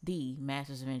D,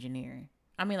 Masters of Engineering.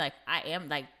 I mean, like, I am,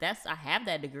 like, I have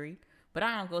that degree, but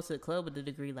I don't go to the club with the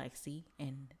degree, like, see,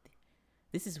 and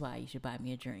this is why you should buy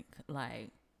me a drink.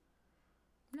 Like,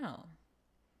 no.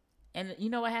 And you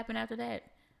know what happened after that?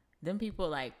 Them people,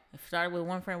 like, started with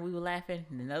one friend, we were laughing,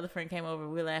 and another friend came over,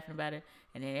 we were laughing about it,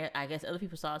 and then I guess other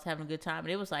people saw us having a good time,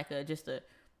 and it was like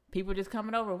people just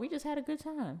coming over, we just had a good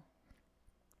time.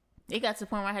 It got to the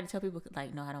point where I had to tell people,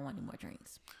 like, no, I don't want any more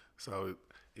drinks. So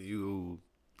you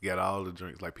got all the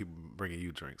drinks, like people bringing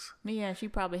you drinks. Yeah, she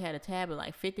probably had a tab of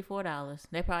like $54.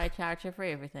 They probably charged her for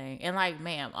everything. And like,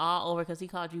 ma'am, all over because he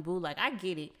called you boo. Like, I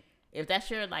get it. If that's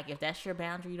your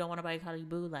boundary, you don't want nobody to call you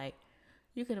boo. Like,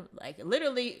 you could, like,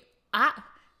 literally,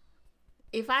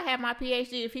 if I had my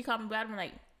PhD, if he called me back, I'm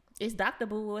like, it's Dr.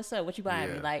 Boo, what's up? What you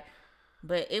buying me? Like,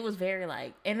 but it was very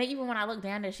like, and then even when I looked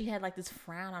down there, she had like this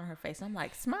frown on her face. I'm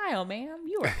like, smile, ma'am,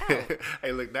 you are out.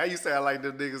 Hey, look, now you sound like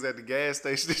them niggas at the gas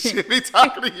station that shit be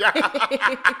talking to y'all.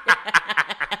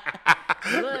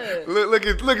 look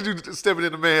at you stepping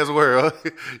in the man's world.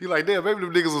 You like, damn, maybe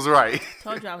them niggas was right.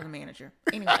 Told you I was a manager.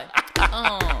 Anyway,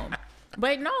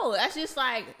 but no, that's just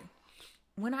like,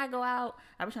 when I go out,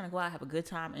 I be trying to go out, have a good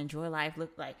time, enjoy life,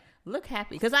 look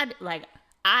happy. Because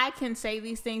I can say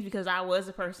these things because I was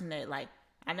a person that, like,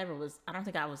 I don't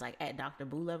think I was, like, at Dr.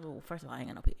 Boo level. Well, first of all, I ain't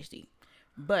got no PhD.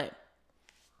 But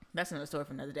That's another story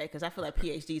for another day. Because I feel like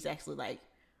PhD is actually like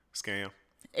Scam.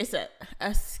 it's a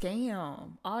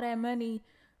scam. All that money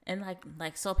and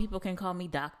like so people can call me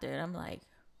doctor. And I'm like,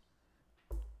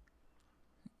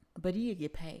 but you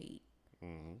get paid.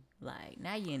 Mm-hmm. Like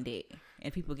now you in debt,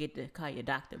 and people get to call you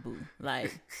doctor boo.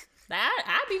 Like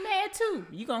I'd be mad too.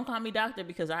 You gonna call me doctor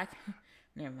because I?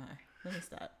 Never mind. Let me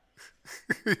stop.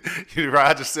 You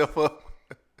ride yourself up.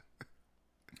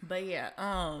 But yeah,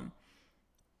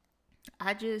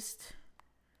 I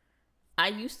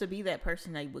used to be that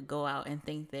person that would go out and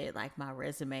think that like my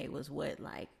resume was what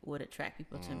like would attract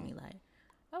people to me. Like,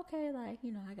 okay, like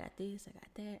I got this, I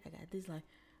got that, I got this. Like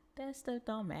that stuff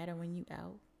don't matter when you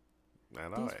out.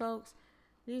 These folks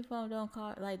don't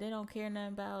call like they don't care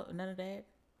nothing about none of that.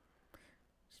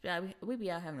 We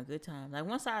be out having a good time. Like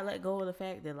once I let go of the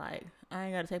fact that like I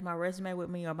ain't gotta take my resume with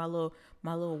me or my little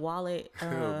wallet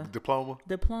diploma,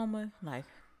 like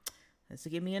that's to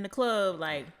get me in the club.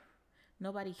 Like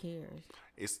nobody cares.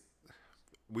 It's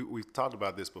we've talked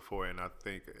about this before, and I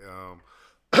think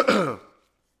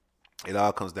it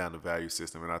all comes down to value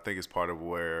system, and I think it's part of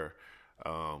where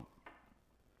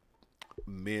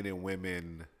men and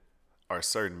women, or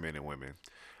certain men and women,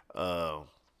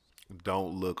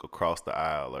 don't look across the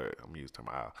aisle, or I'm using the term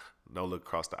aisle, don't look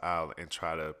across the aisle and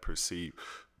try to perceive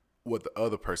what the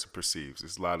other person perceives.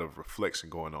 There's a lot of reflection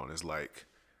going on. It's like,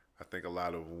 I think a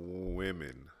lot of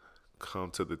women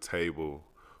come to the table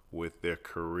with their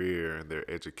career and their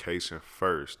education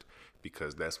first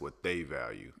because that's what they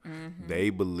value. Mm-hmm. They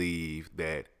believe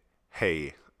that,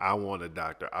 hey, I want a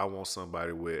doctor. I want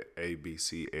somebody with A, B,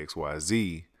 C, X, Y,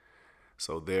 Z.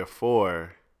 So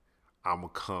therefore, I'm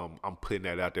putting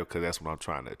that out there because that's what I'm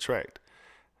trying to attract.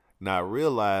 Not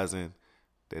realizing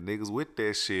that niggas with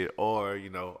that shit, or,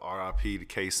 RIP to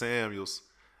K. Samuels,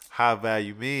 high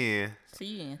value men. So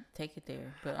you didn't take it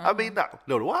there. But I mean,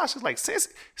 no, the watch is like,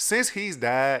 since he's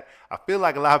died, I feel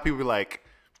like a lot of people be like,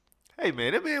 hey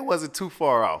man, that man wasn't too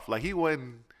far off. Like he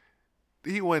wasn't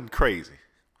crazy.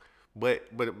 But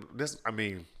this, I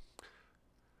mean,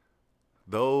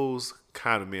 those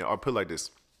kind of men, or put it like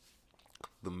this,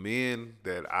 the men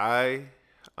that I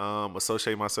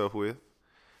associate myself with,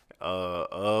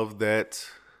 of that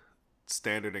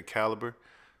standard and caliber,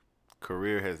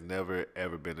 career has never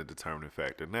ever been a determining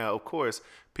factor. Now, of course,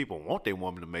 people want their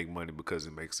woman to make money because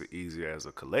it makes it easier as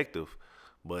a collective,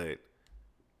 but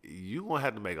you gonna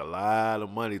have to make a lot of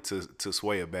money to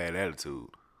sway a bad attitude.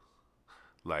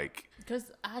 Like,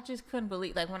 because I just couldn't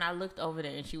believe, like when I looked over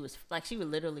there and she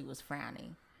literally was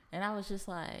frowning, and I was just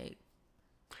like.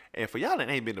 And for y'all that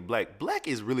ain't been to Black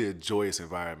is really a joyous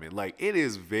environment. Like, it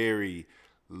is very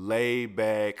laid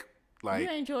back. Like, you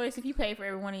ain't joyous if you pay for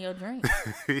every one of your drinks.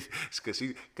 Cause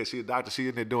she a doctor. She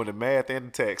in there doing the math and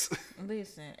the tax.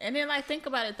 Listen, and then like think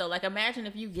about it though. Like imagine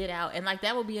if you get out and like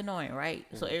that would be annoying, right?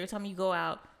 Mm-hmm. So every time you go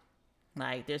out,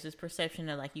 like there's this perception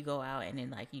of like you go out and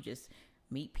then like you just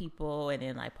meet people and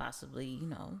then like possibly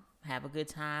have a good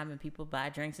time and people buy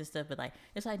drinks and stuff. But like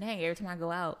it's like dang, every time I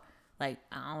go out. Like,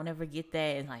 I don't ever get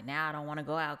that. And like, now I don't want to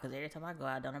go out because every time I go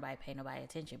out, don't nobody pay nobody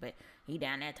attention. But he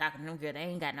down there talking to them girls. They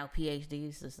ain't got no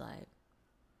PhDs. It's like,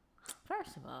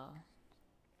 first of all.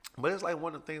 But it's like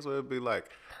one of the things where it'd be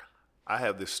like, I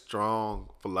have this strong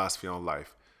philosophy on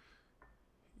life.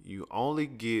 You only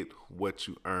get what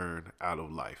you earn out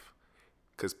of life.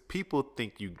 Because people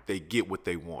think they get what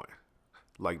they want.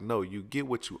 Like, no, you get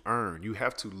what you earn. You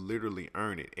have to literally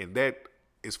earn it. And that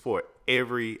is for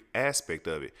every aspect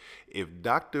of it. If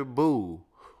Dr. Boo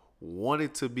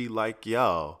wanted to be like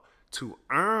y'all, to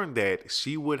earn that,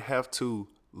 she would have to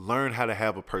learn how to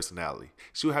have a personality.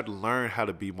 She would have to learn how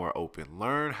to be more open,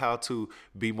 learn how to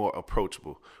be more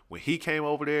approachable. When he came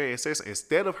over there and said,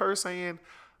 instead of her saying,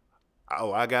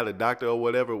 oh, I got a doctor or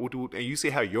whatever, and you see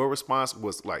how your response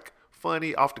was like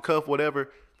funny, off the cuff,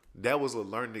 whatever, that was a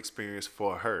learning experience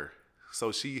for her.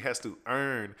 So she has to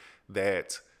earn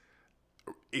that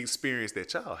experience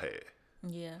that y'all had.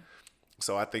 Yeah.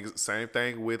 So I think it's the same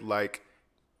thing with like,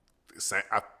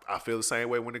 I feel the same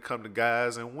way when it comes to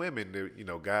guys and women.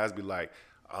 Guys be like,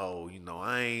 oh,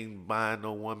 I ain't buying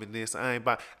no woman this. I ain't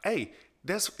buying. Hey,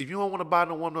 that's if you don't want to buy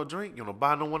no one no drink, you don't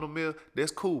buy no one no meal.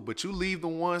 That's cool. But you leave the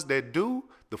ones that do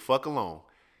the fuck alone.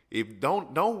 If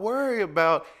don't worry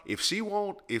about if she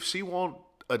want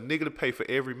a nigga to pay for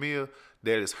every meal.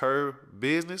 That is her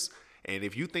business. And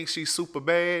if you think she's super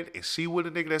bad and she with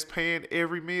a nigga that's paying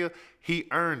every meal, he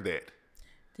earned that.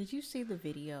 Did you see the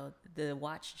video, the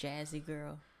Watch Jazzy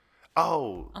girl?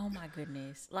 Oh my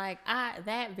goodness. Like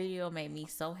that video made me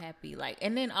so happy. Like,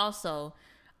 and then also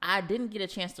I didn't get a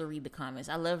chance to read the comments.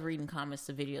 I love reading comments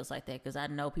to videos like that because I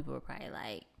know people were probably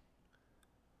like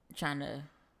trying to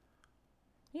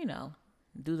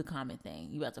do the comment thing.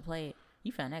 You about to play it?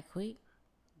 You found that quick?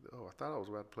 Oh, I thought I was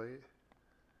about to play it.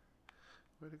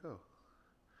 Where'd it go?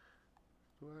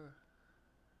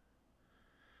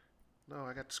 No,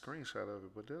 I got the screenshot of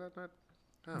it, but did I not?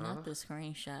 Not the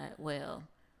screenshot. Well,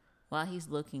 while he's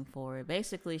looking for it,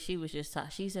 basically she was just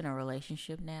she's in a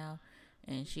relationship now,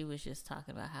 and she was just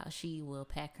talking about how she will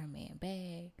pack her man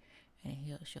bag, and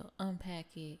she'll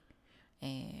unpack it,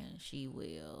 and she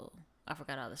will. I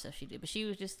forgot all the stuff she did, but she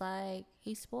was just like,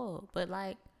 he's spoiled, but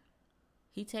like,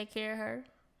 he take care of her,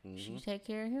 she take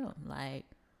care of him, like.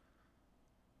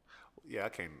 Yeah, I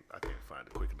can't find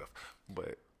it quick enough,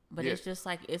 but yeah. It's just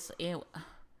like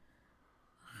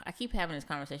I keep having this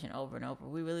conversation over and over.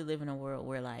 We really live in a world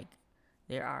where like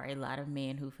there are a lot of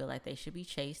men who feel like they should be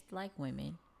chased like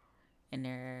women, and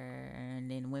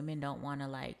then women don't want to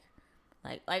like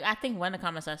I think one of the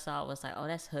comments I saw was like, oh,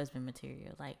 that's husband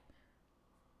material, like,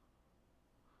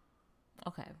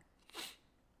 okay,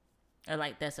 or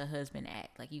like that's a husband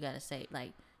act, like you gotta say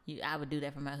like I would do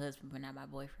that for my husband but not my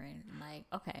boyfriend. Like,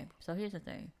 okay, so here's the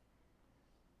thing,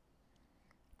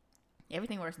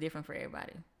 everything works different for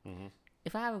everybody.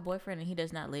 If I have a boyfriend and he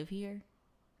does not live here,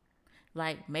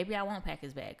 like, maybe I won't pack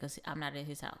his bag because I'm not at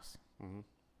his house.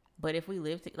 But if we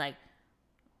live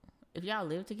if y'all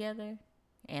live together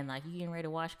and like you getting ready to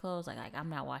wash clothes, like I'm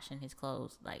not washing his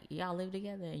clothes. Like, y'all live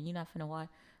together and you're not finna wash,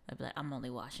 I'd be like, I'm only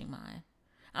washing mine.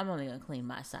 I'm only gonna clean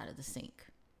my side of the sink.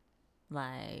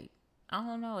 Like, I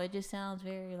don't know, it just sounds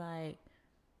very like,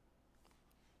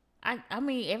 I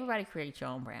mean, everybody creates your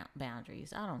own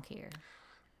boundaries. I don't care.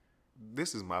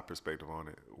 This is my perspective on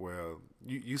it. Well,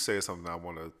 you said something I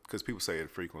want to, because people say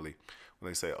it frequently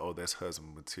when they say, oh, that's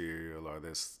husband material, or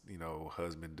that's,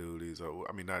 husband duties, or,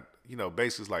 I mean, not,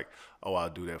 basically it's like, oh, I'll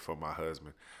do that for my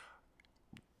husband.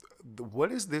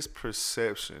 What is this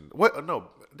perception? No,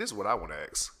 this is what I want to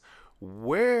ask.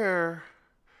 Where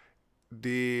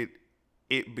did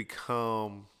it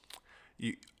become,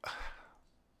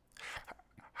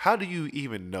 how do you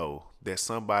even know that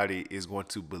somebody is going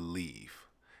to believe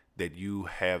that you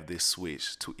have this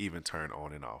switch to even turn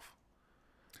on and off?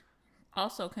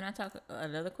 Also, can I talk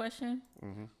another question?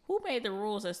 Who made the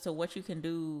rules as to what you can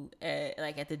do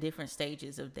at the different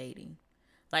stages of dating?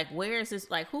 Like, where is this?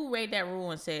 Like, who made that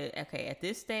rule and said, okay, at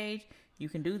this stage you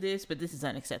can do this, but this is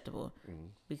unacceptable?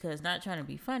 Because, not trying to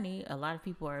be funny, a lot of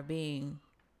people are being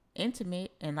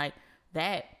intimate, and like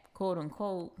that, quote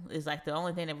unquote, is like the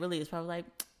only thing that really is probably like,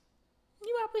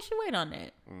 you probably should wait on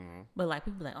that. But like,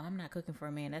 people like, oh, I'm not cooking for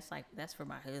a man. That's for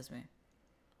my husband.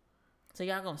 So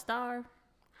y'all gonna starve?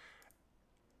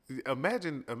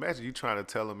 Imagine you trying to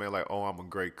tell a man like, oh, I'm a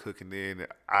great cook, and then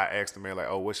I asked the man like,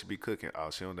 oh, what she be cooking? Oh,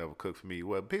 she don't never cook for me.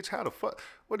 Well, bitch, how the fuck?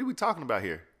 What are we talking about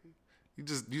here? You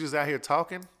just out here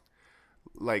talking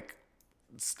like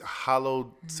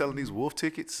hollow, selling these wolf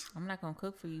tickets. I'm not gonna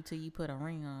cook for you till you put a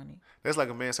ring on it. That's like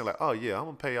a man saying like, oh yeah,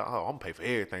 I'm gonna pay for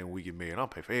everything when we get married. I'm gonna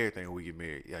pay for everything when we get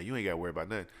married. Yeah, you ain't gotta worry about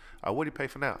nothing. What do you pay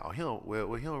for now? Oh, he don't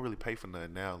really pay for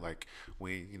nothing now. Like,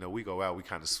 when we go out, we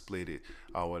kind of split it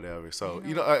or whatever. So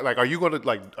like, are you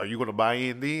gonna buy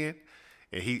in then?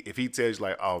 And if he tells you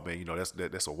like, oh man,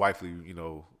 that's a wifely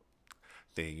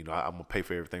thing. I'm gonna pay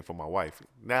for everything for my wife.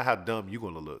 Now how dumb you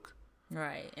gonna look?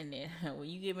 Right, and then when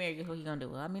you get married, guess what you gonna do?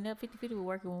 Well, I mean, that 50-50 was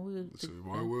working when we were. So you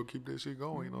might well keep that shit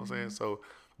going. You know what I'm saying? So,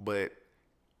 but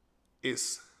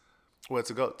it's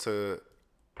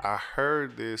I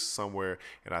heard this somewhere,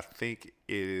 and I think it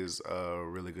is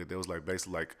really good. There was like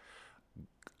basically like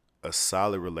a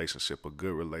solid relationship, a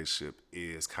good relationship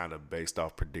is kind of based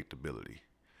off predictability.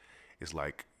 It's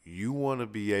like you want to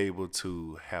be able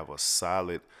to have a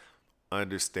solid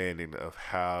understanding of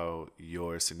how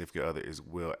your significant other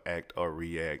will act or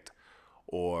react,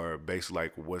 or basically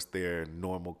like what's their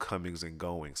normal comings and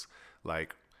goings.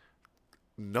 Like,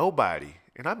 nobody,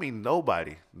 and I mean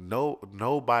nobody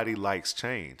likes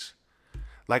change.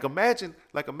 Like imagine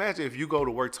if you go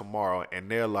to work tomorrow and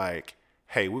they're like,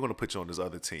 hey, we're gonna put you on this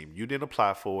other team. You didn't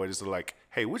apply for it. It's like,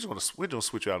 hey, we're gonna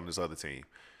switch you out on this other team.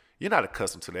 You're not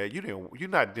accustomed to that. You're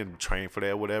not train for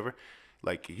that, whatever.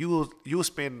 Like, you will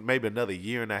spend maybe another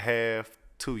year and a half,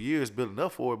 2 years building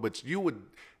up for it, but you would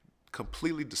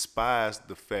completely despise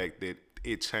the fact that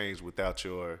it changed without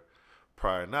your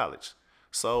prior knowledge.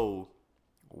 So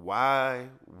why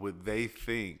would they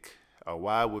think, or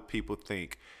why would people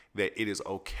think that it is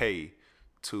okay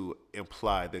to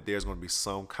imply that there's going to be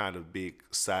some kind of big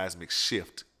seismic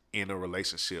shift in a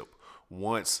relationship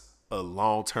once a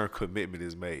long-term commitment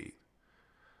is made?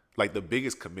 Like, the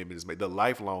biggest commitment is made, the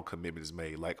lifelong commitment is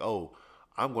made. Like, oh,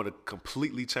 I'm going to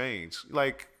completely change.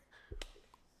 Like,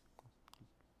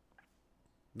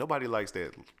 nobody likes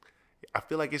that. I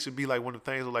feel like it should be like one of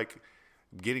the things where, like,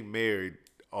 getting married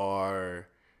or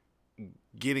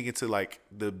getting into like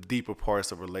the deeper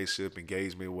parts of relationship,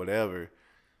 engagement, whatever,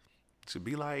 should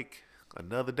be like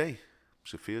another day.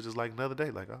 Should feel just like another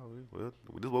day. Like, oh, well,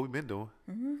 this is what we've been doing.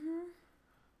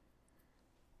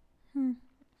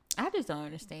 I just don't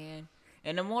understand.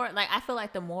 And the more, like, I feel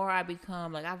like the more I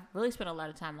become, like, I've really spent a lot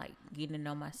of time, like, getting to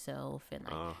know myself and,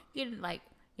 like, getting, like,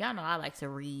 y'all know I like to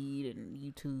read and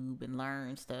YouTube and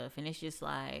learn stuff. And it's just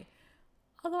like,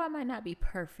 although I might not be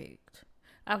perfect,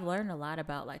 I've learned a lot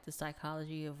about, like, the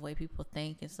psychology of way people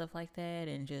think and stuff like that,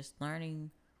 and just learning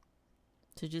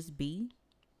to just be.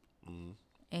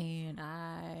 And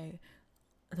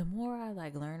the more I,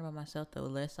 like, learn about myself, the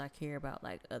less I care about,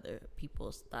 like, other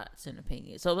people's thoughts and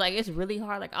opinions. So, like, it's really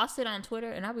hard. Like, I'll sit on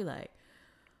Twitter and I'll be like,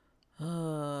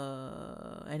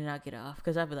 and then I'll get off,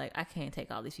 because I'll be like, I can't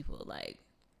take all these people, like,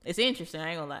 it's interesting,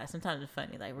 I ain't gonna lie. Sometimes it's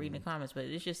funny, like, reading the comments, but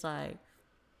it's just like,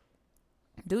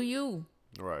 do you?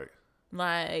 Right.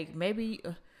 Like, maybe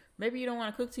you don't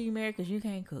want to cook till you married because you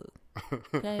can't cook.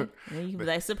 Okay? And then you can be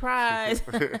like, surprise.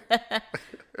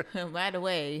 By the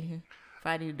way,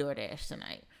 Friday DoorDash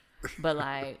tonight. But,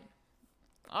 like,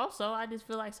 also, I just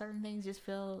feel like certain things just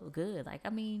feel good. Like, I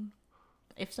mean,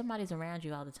 if somebody's around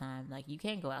you all the time, like, you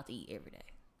can't go out to eat every day.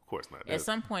 Of course not. At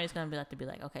some point, it's going to be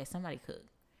like, okay, somebody cook.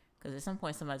 Because at some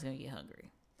point, somebody's going to get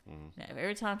hungry. Now, if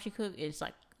every time she cook, it's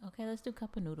like, okay, let's do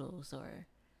cup of noodles. Or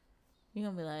you're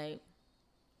going to be like,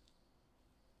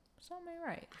 something ain't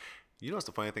right. You know what's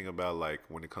the funny thing about, like,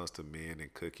 when it comes to men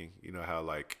and cooking? You know how,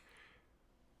 like,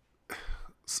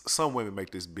 some women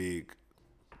make this big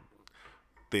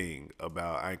thing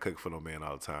about, I ain't cooking for no man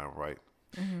all the time, right?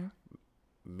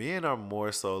 Men are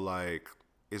more so like,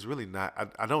 it's really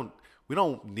not, we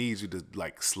don't need you to,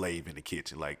 like, slave in the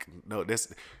kitchen. Like, no,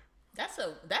 that's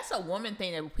a woman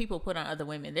thing that people put on other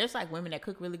women. There's, like, women that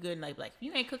cook really good, and like if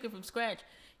you ain't cooking from scratch,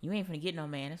 you ain't finna get no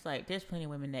man. It's like, there's plenty of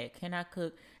women that cannot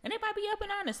cook, and they might be up and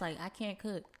honest, like, I can't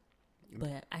cook,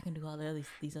 but I can do all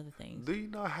these other things. Do you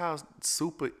know how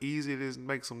super easy it is to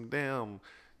make some damn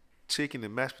chicken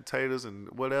and mashed potatoes and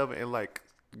whatever, and, like,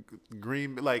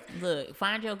 green, like, look,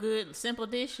 find your good simple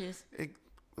dishes.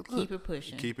 Keep it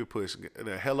pushing. Keep it pushing.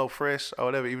 Hello Fresh or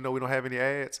whatever, even though we don't have any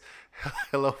ads.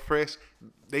 Hello Fresh,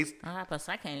 Plus,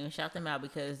 I can't even shout them out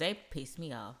because they pissed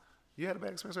me off. You had a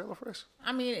bad experience with Hello Fresh?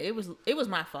 I mean, it was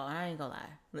my fault. I ain't gonna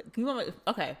lie. You want me,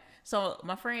 okay, so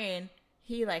my friend,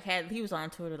 he was on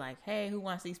Twitter like, hey, who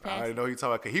wants these pasties? I didn't know you talking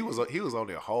about, cause he was on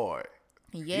there hard.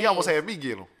 Yes. He almost had me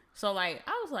get them. So, like,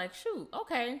 I was like, shoot,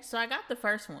 okay. So I got the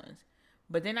first ones.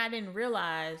 But then I didn't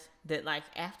realize that, like,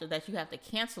 after that you have to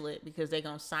cancel it because they're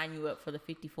going to sign you up for the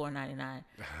 $54.99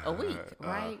 a week,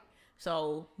 right?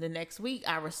 So the next week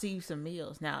I received some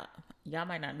meals. Now, y'all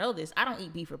might not know this. I don't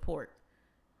eat beef or pork.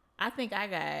 I think I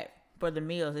got, for the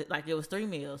meals, it was 3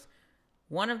 meals.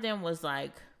 One of them was,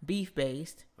 like,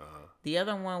 beef-based. The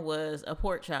other one was a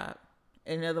pork chop.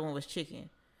 And the other one was chicken.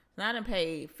 So I done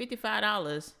paid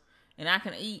 $55 and I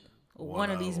can eat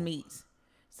one of these meats.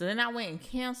 So then I went and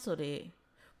canceled it.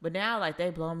 But now, like,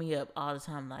 they blow me up all the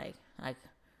time. Like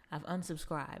I've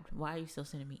unsubscribed. Why are you still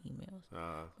sending me emails?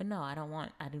 But no, I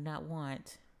do not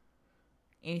want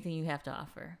anything you have to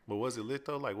offer. But was it lit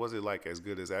though? Like, was it, like, as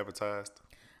good as advertised?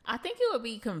 I think it would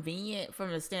be convenient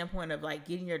from the standpoint of, like,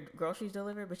 getting your groceries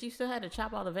delivered, but you still had to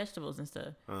chop all the vegetables and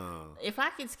stuff. If I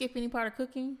could skip any part of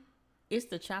cooking, it's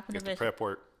the chopping of vegetables. It's the prep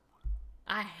work.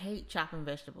 I hate chopping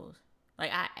vegetables.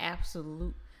 Like, I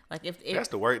absolutely. Like, if that's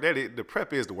the work. The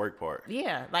prep is the work part.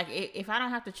 Yeah, like, if I don't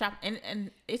have to chop,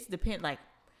 and it's depend. Like,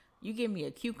 you give me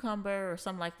a cucumber or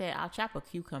something like that, I'll chop a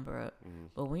cucumber up.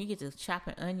 But when you get to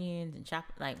chopping onions and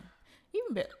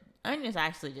onions, I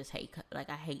actually just hate. Like,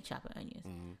 I hate chopping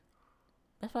onions.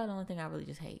 That's probably the only thing I really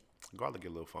just hate. Garlic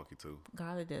get a little funky too.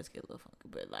 Garlic does get a little funky,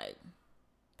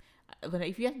 but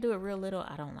if you have to do it real little,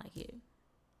 I don't like it.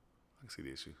 I can see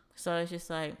the issue. So it's just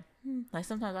like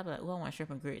sometimes I'll be like, well, I want shrimp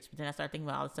and grits. But then I start thinking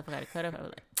about all the stuff I got to cut up. I was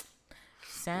like,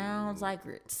 sounds like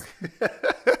grits.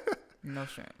 No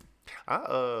shrimp. I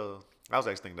was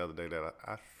actually thinking the other day that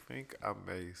I think I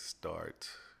may start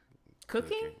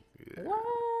cooking. Yeah.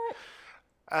 What?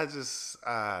 I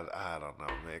don't know,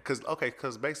 man.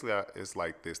 Cause basically it's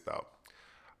like this though.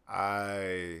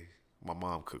 My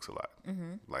mom cooks a lot.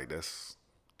 Like, that's.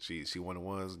 She one of the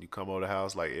ones, you come over the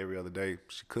house like every other day,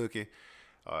 she cooking.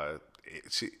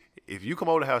 If you come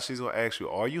over the house, she's gonna ask you,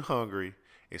 "Are you hungry?"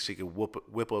 And she can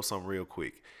whip up something real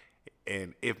quick.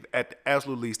 And if at the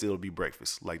absolute least, it'll be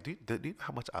breakfast. Like, do you know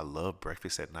how much I love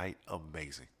breakfast at night?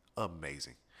 Amazing.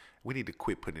 We need to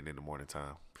quit putting it in the morning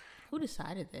time. Who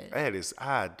decided that?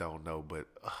 I don't know, but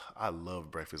I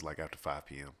love breakfast like after 5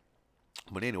 p.m.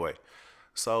 But anyway,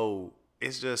 so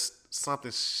it's just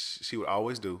something she would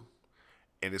always do,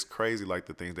 and it's crazy like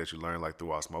the things that you learn like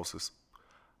through osmosis.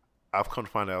 I've come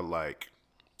to find out like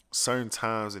certain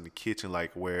times in the kitchen,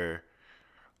 like where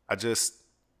I just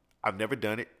I've never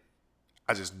done it.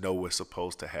 I just know what's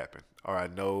supposed to happen, or I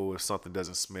know if something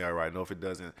doesn't smell right, I know if it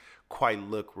doesn't quite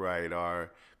look right,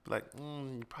 or be like,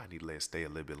 you probably need to let it stay a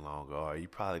little bit longer, or you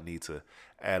probably need to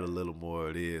add a little more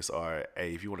of this, or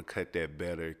hey, if you want to cut that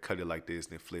better, cut it like this,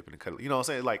 and then flip it and cut it. You know what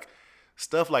I'm saying? Like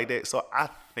stuff like that. So I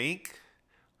think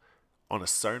on a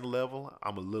certain level,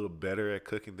 I'm a little better at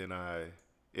cooking than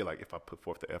like if I put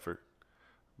forth the effort.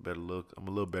 Better look, I'm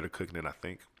a little better cooking than I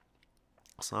think.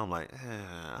 So I'm like,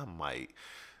 I might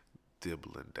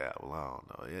dibble and dabble. I don't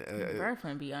know. My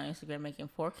girlfriend be on Instagram making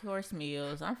 4-course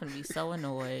meals. I'm gonna be so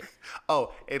annoyed.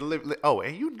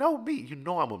 And you know me. You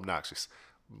know I'm obnoxious.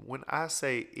 When I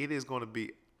say it is going to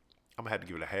be, I'm gonna have to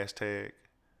give it a hashtag.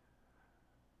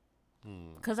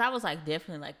 Cause I was like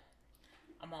definitely like,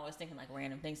 I'm always thinking like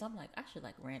random things. I'm like I should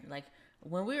like random like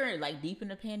when we were like deep in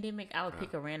the pandemic, I would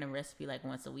pick a random recipe like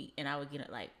once a week, and I would get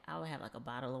it like I would have like a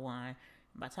bottle of wine.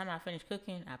 By the time I finished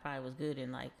cooking, I probably was good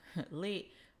and like lit.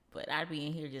 But I'd be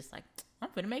in here just like, I'm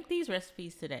gonna make these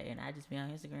recipes today, and I'd just be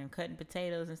on Instagram cutting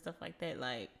potatoes and stuff like that.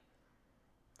 Like,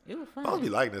 it was fun. I would be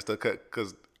liking this stuff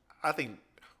because I think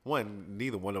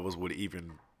neither one of us would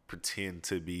even pretend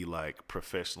to be like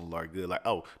professional or good. Like,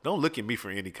 oh, don't look at me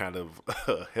for any kind of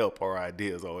help or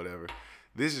ideas or whatever.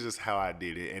 This is just how I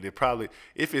did it, and it probably,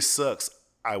 if it sucks,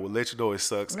 I will let you know it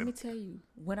sucks. Let me tell you,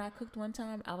 when I cooked one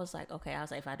time, I was like, okay,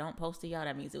 if I don't post to y'all,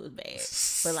 that means it was bad.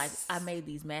 But like, I made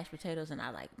these mashed potatoes, and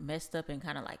I like messed up and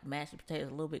kind of like mashed the potatoes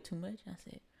a little bit too much. I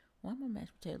said, why my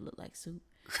mashed potato look like soup?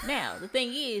 Now the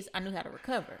thing is, I knew how to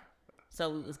recover,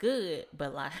 so it was good.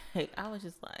 But like, I was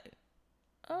just like,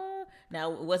 now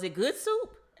was it good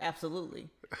soup? Absolutely.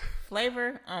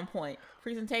 Flavor on point.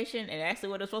 Presentation and actually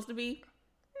what it's supposed to be.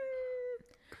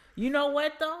 You know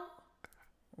what though?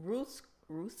 Ruth's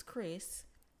Chris.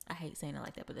 I hate saying it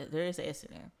like that, but there is an S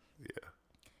in there. Yeah.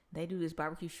 They do this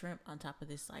barbecue shrimp on top of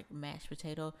this like mashed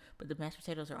potato, but the mashed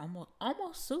potatoes are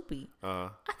almost soupy. I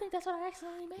think that's what I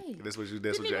accidentally made. That's what you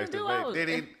accidentally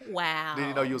made. Wow. Then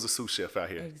you know you was a sous chef out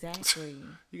here. Exactly.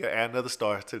 You gotta add another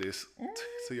star to this,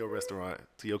 to your restaurant,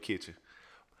 to your kitchen.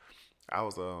 I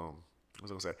was what was I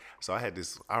gonna say? So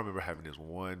I remember having this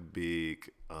one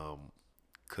big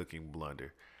cooking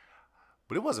blunder,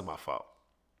 but it wasn't my fault.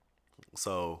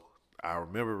 So I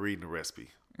remember reading the recipe.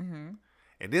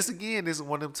 And this is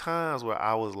one of them times where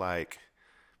I was like,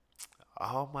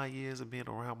 all my years of being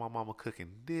around my mama cooking,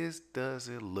 this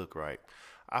doesn't look right.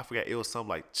 I forgot, it was something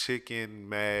like chicken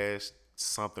mashed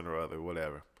something or other,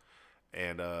 whatever.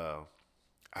 And I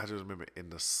just remember in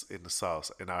the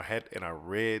sauce, and I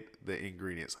read the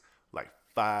ingredients like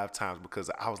 5 times because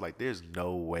I was like, there's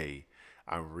no way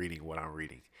I'm reading what I'm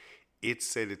reading. It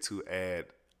said it to add,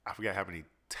 I forgot how many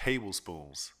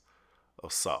tablespoons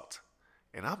of salt.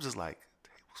 And I'm just like,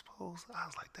 tablespoons? I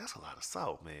was like, that's a lot of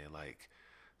salt, man. Like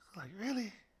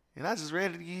really? And I just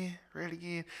read it again.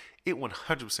 It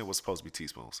 100% was supposed to be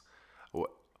teaspoons.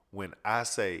 When I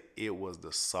say it was the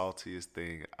saltiest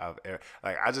thing I've ever,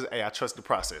 like, I trust the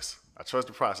process.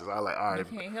 I like, all right.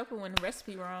 You can't help it when the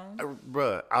recipe wrong.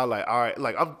 Bruh, I like, all right.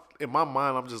 Like, I'm in my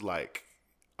mind, I'm just like,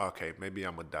 okay, maybe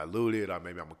I'm gonna dilute it, or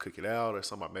maybe I'm gonna cook it out, or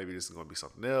something. Maybe this is gonna be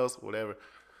something else, whatever.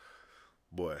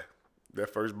 Boy,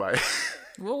 that first bite.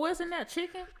 What was in that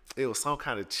chicken? It was some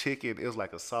kind of chicken. It was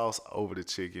like a sauce over the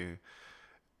chicken.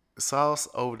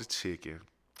 And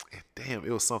damn,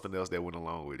 it was something else that went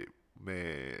along with it.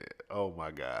 Man, oh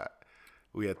my God.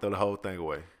 We had to throw the whole thing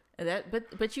away.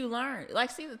 But you learn.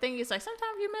 Like, see, the thing is, like,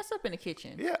 sometimes you mess up in the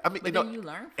kitchen. Yeah, I mean, but then you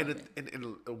learn from it.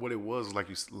 And what it was, like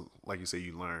you say,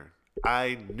 you learn.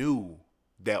 I knew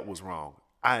that was wrong.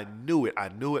 I knew it. But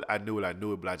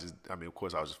of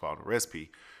course, I was just following the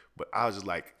recipe. But I was just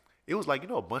like, it was like,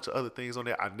 a bunch of other things on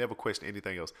there. I never questioned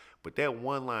anything else. But that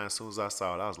one line, as soon as I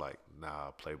saw it, I was like,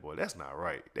 nah, Playboy, that's not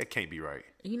right. That can't be right.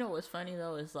 You know what's funny,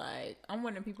 though? Is like, I'm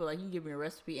one of the people, like, you give me a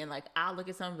recipe, and, like, I'll look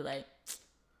at something and be like,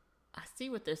 I see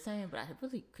what they're saying, but I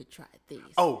really could try this.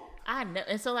 Oh.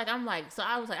 And so, like, I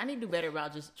was like, I need to do better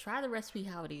about just try the recipe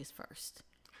how it is first.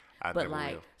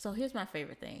 So here's my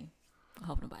favorite thing. I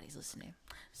hope nobody's listening.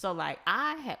 So, like,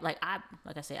 I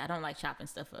said, I don't like chopping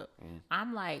stuff up.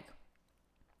 I'm like,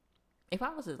 if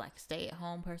I was a like stay at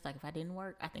home person, like if I didn't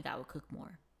work, I think I would cook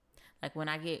more. Like when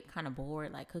I get kind of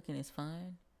bored, like cooking is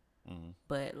fun.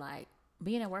 But like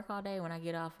being at work all day, when I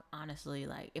get off, honestly,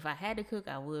 like if I had to cook,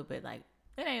 I would. But like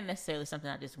it ain't necessarily something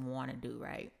I just want to do,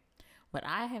 right? But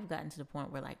I have gotten to the point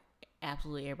where like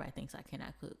absolutely everybody thinks I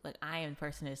cannot cook. Like I am a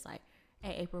person that's like,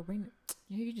 hey, April,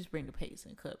 you just bring the plates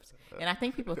and cups. And I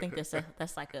think people think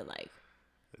that's like a like.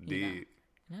 Did.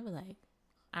 And I be like,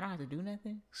 I don't have to do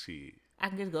nothing. Shit. I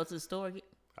can just go to the store get.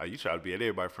 Oh, you try to be at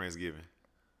everybody's Friendsgiving.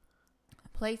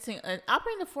 Plates and I'll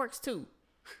bring the forks too.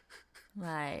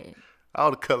 Like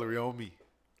all the cutlery on me.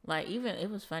 Like even it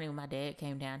was funny when my dad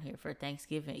came down here for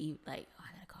Thanksgiving. Like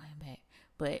I gotta call him back,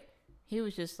 but he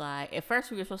was just like at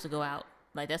first we were supposed to go out.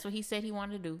 Like that's what he said he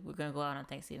wanted to do. We're gonna go out on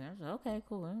Thanksgiving. I was like, okay,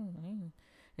 cool.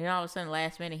 Then all of a sudden,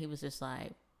 last minute, he was just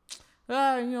like,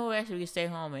 "Oh, actually, we can stay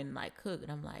home and like cook."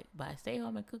 And I'm like, "By stay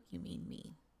home and cook, you mean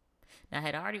me?" Now I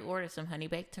had already ordered some honey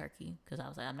baked turkey because I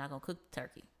was like, I'm not gonna cook the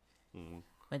turkey. Mm-hmm.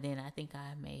 But then I think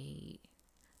I made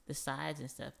the sides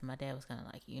and stuff. My dad was kind of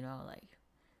like, like,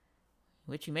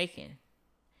 what you making?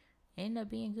 Ended up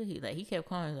being good. He kept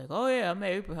calling. Like, oh yeah, I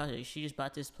made April house. She just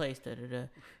bought this place. Da da da.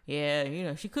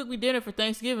 Yeah, she cooked me dinner for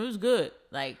Thanksgiving. It was good.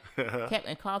 Like, kept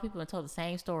and called people and told the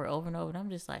same story over and over. And I'm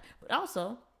just like, but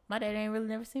also, my dad ain't really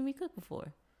never seen me cook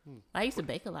before. I used to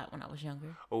bake a lot when I was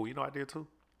younger. Oh, I did too.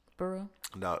 For real?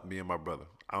 No, me and my brother.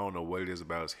 I don't know what it is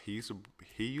about us. He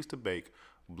used to bake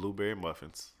blueberry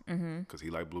muffins because he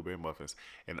liked blueberry muffins,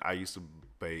 and I used to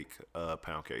bake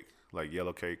pound cake, like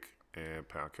yellow cake and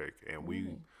pound cake, and we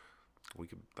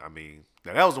could. I mean,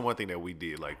 now that was the one thing that we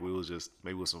did. Like we was just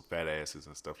maybe with some fat asses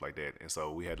and stuff like that, and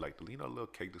so we had like little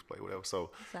cake display, whatever.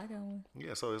 So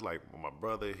yeah, so it's like my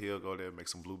brother, he'll go there, make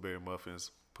some blueberry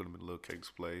muffins, put them in a little cake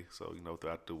display. So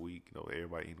throughout the week,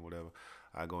 everybody eating whatever.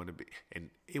 I go into bed, and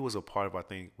it was a part of our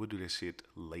thing. We'll do this shit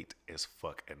late as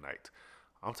fuck at night.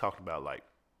 I'm talking about like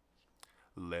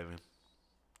 11,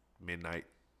 midnight,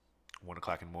 1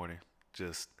 o'clock in the morning.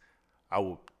 Just, I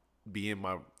will be in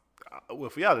my, well,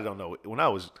 for y'all that don't know,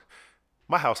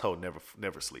 my household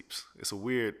never sleeps. It's a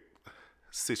weird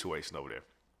situation over there.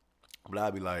 But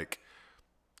I'll be like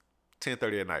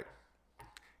 10:30 at night,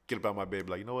 get up out of my bed,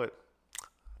 be like, you know what?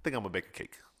 I think I'm gonna bake a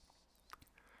cake.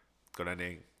 Go down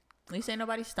there. At least ain't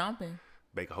nobody stomping.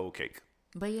 Bake a whole cake.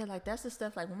 But yeah, like that's the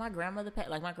stuff. Like when my grandmother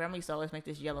my grandma used to always make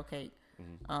this yellow cake,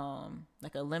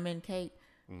 like a lemon cake.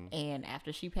 And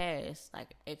after she passed,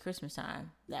 like at Christmas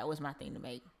time, that was my thing to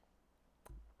make.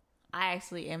 I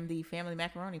actually am the family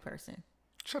macaroni person.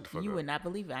 Shut the fuck up. You would not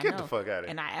believe it. Get the fuck out of here.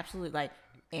 And I absolutely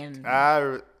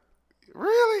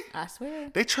really? I swear.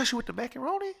 They trust you with the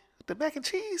macaroni, the mac and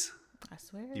cheese. I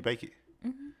swear. You bake it.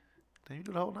 Then you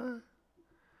do the whole nine.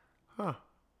 Huh.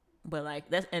 But like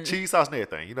that's and cheese sauce and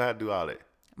everything. You know how to do all that.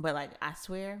 But like I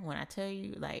swear, when I tell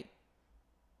you, like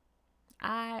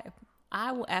I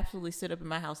will absolutely sit up in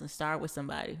my house and start with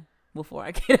somebody before I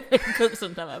get up and cook.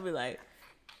 Sometimes I'll be like,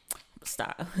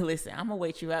 "Stop! Listen, I'm gonna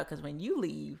wait you out because when you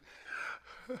leave,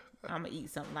 I'm gonna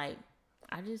eat something." Like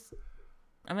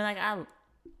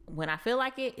when I feel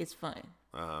like it, it's fun.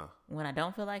 When I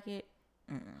don't feel like it,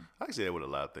 I can say that with a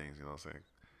lot of things. You know what I'm saying?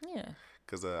 Yeah.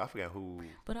 Because I forgot who.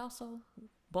 But also,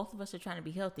 both of us are trying to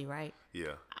be healthy, right?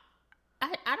 Yeah.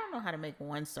 I don't know how to make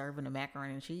one serving of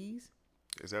macaroni and cheese.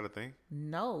 Is that a thing?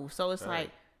 No. So it's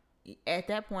like, at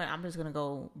that point, I'm just going to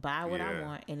go buy what I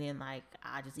want. And then, like,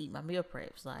 I just eat my meal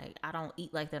preps. Like, I don't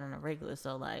eat like that on a regular.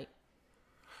 So, like.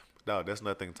 No, that's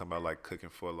nothing talking about, like, cooking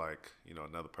for, like,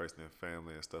 another person in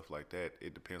family and stuff like that.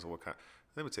 It depends on what kind.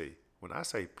 Let me tell you. When I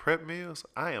say prep meals,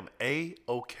 I am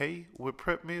A-okay with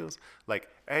prep meals. Like,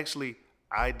 actually,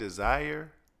 I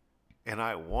desire and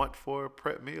I want for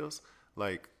prep meals.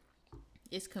 Like,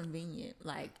 it's convenient.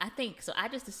 Like, I think so. I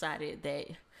just decided that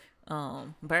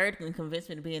Bird can convince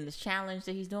me to be in this challenge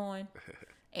that he's doing,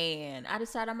 and I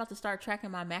decided I'm about to start tracking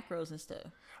my macros and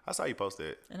stuff. I saw you post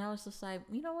that, and I was just like,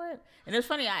 you know what? And it was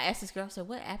funny. I asked this girl, I said,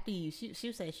 "What app do you use?"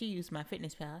 She said she used My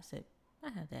Fitness Pal. I said, "I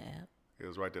have that app." It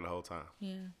was right there the whole time.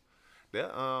 Yeah.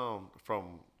 That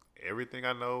from everything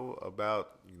I know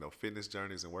about fitness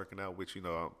journeys and working out, which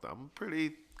I'm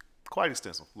quite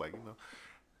extensive. Like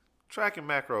tracking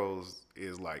macros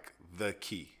is like the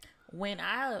key. When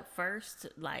I first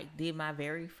did my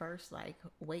very first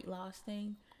weight loss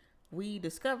thing, we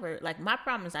discovered my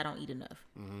problem is I don't eat enough.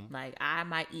 Like I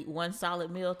might eat one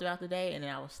solid meal throughout the day and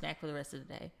then I will snack for the rest of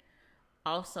the day.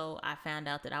 Also, I found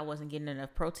out that I wasn't getting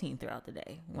enough protein throughout the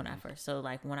day when I first. So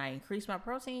when I increased my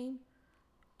protein,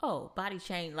 body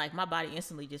changed. Like my body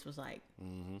instantly just was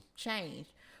changed.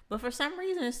 But for some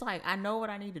reason, it's like I know what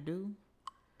I need to do.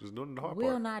 Just doing the hard part.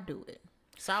 Will part. not do it.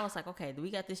 So I was like, okay, we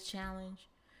got this challenge.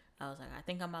 I was like, I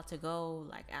think I'm about to go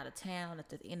out of town at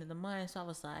the end of the month. So I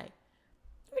was like,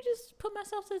 let me just put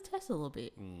myself to the test a little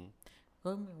bit.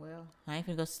 Well, I ain't finna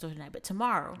go to the store tonight, but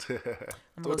tomorrow.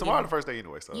 So tomorrow the first day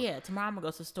anyway. So yeah, tomorrow I'm gonna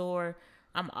go to the store.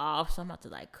 I'm off, so I'm about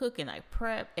to cook and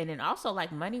prep, and then also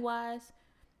money wise,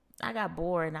 I got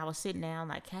bored and I was sitting down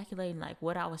like calculating like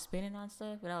what I was spending on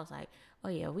stuff, and I was like, oh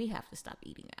yeah, we have to stop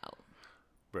eating out.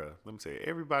 Bruh, let me tell you,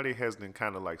 everybody has been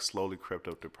kind of like slowly crept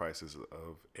up the prices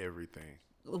of everything.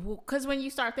 Because when you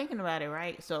start thinking about it,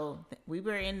 right? So we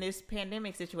were in this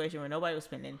pandemic situation where nobody was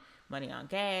spending money on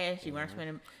gas. You weren't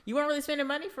really spending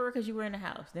money for it because you were in the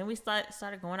house. Then we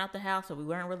started going out the house, so we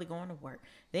weren't really going to work.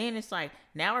 Then it's like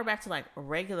now we're back to like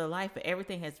regular life, but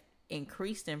everything has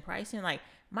increased in pricing. Like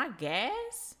my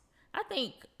gas, I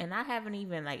think, and I haven't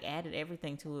even like added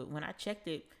everything to it. When I checked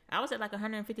it, I was at like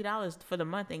 $150 for the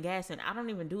month in gas, and I don't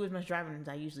even do as much driving as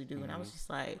I usually do. And I was just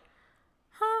like,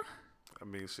 huh? I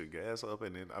mean, shit, gas up,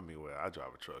 and then I drive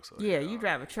a truck, so yeah, you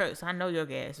drive a truck, so I know your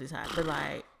gas is high. But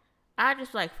like, I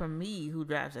just like for me who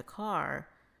drives a car,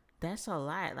 that's a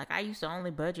lot. Like I used to only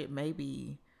budget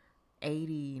maybe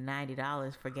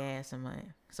 $80-$90 for gas a month.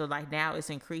 So like now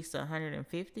it's increased to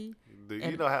 $150.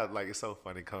 You know how like it's so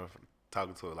funny coming from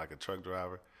talking to like a truck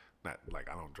driver. Not like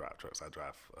I don't drive trucks. I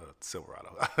drive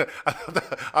Silverado.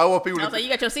 I want people. I was like, you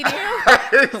got your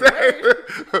CDL?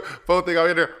 Exactly. Phone thing I'm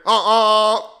in there.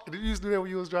 Did you used to do that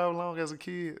when you was driving along as a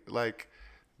kid? Like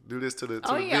do this to the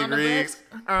big rigs.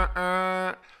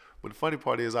 But the funny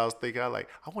part is, I was thinking, I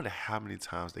wonder how many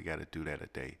times they got to do that a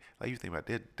day. Like you think about,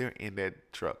 they're in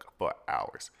that truck for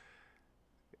hours.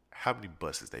 How many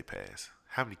buses they pass?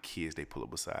 How many kids they pull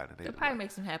up beside? And it probably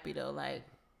makes them happy though. Like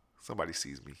somebody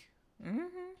sees me. Mm-hmm.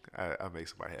 I make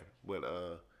somebody happy. But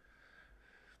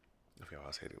if y'all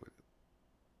was headed with it.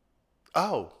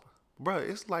 Oh, bro,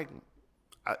 it's like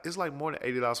more than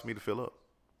 $80 for me to fill up.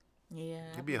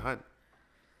 Yeah, it'd be 100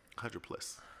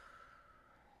 plus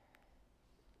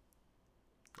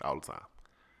all the time.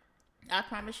 I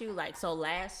promise you. Like so,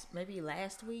 last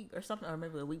week or something, or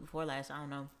maybe the week before last. I don't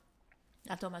know.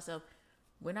 I told myself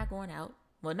we're not going out.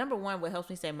 Well, number one, what helps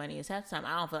me save money is half the time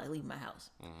I don't feel like leaving my house.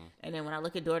 Mm-hmm. And then when I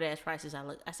look at DoorDash prices,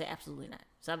 I say absolutely not.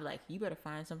 So I'm like, you better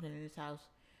find something in this house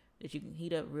that you can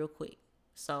heat up real quick.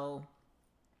 So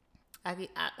I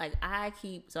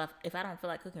keep, so if I don't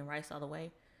feel like cooking rice all the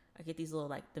way, I get these little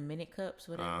like the minute cups,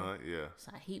 whatever. Yeah.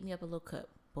 So I heat me up a little cup.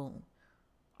 Boom.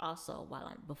 Also,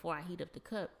 before I heat up the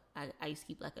cup, I used to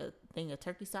keep like a thing of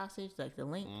turkey sausage, like the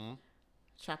link. Mm-hmm.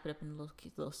 Chop it up in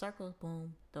little circles.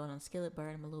 Boom. Throw it on the skillet.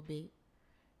 Burn them a little bit.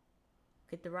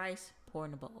 Get the rice, pour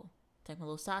in the bowl. Take my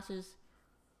little sausages,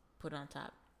 put it on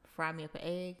top. Fry me up an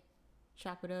egg,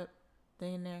 chop it up,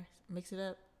 thing in there, mix it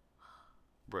up.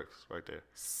 Breakfast right there.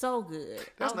 So good.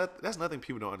 That's nothing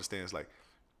people don't understand. It's like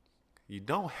you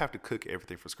don't have to cook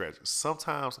everything from scratch.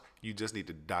 Sometimes you just need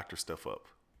to doctor stuff up.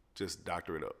 Just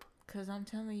doctor it up. Cause I'm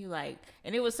telling you, like,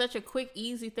 and it was such a quick,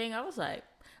 easy thing. I was like,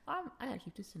 I gotta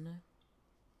keep this in the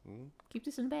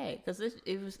bag. Cause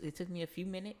it took me a few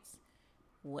minutes.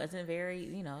 Wasn't very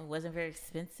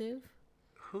expensive.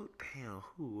 Who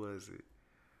was it?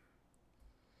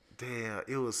 Damn,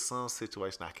 it was some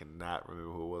situation I cannot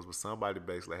remember who it was, but somebody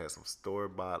basically had some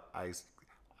store-bought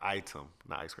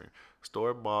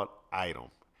store-bought item,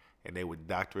 and they would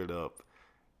doctor it up,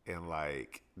 and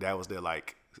like that was their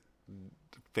like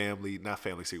not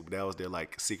family secret, but that was their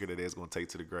like secret that they was gonna take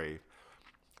to the grave.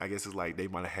 I guess it's like they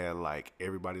might have had like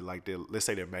everybody like let's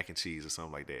say their mac and cheese or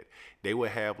something like that. They would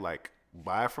have like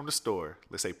buy it from the store,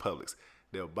 let's say Publix.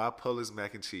 They'll buy Publix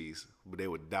mac and cheese, but they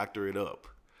would doctor it up.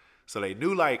 So they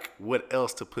knew like what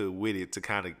else to put with it to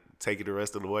kind of take it the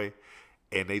rest of the way.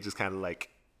 And they just kind of like,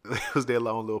 it was their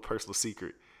own little personal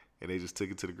secret. And they just took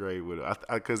it to the grave with it.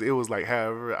 Because it was like,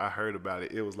 however I heard about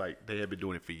it, it was like they had been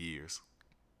doing it for years.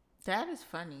 That is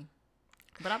funny.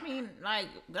 But I mean, like,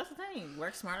 that's the thing.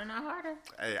 Work smarter, not harder.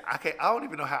 Hey, I don't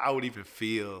even know how I would even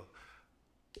feel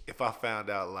if I found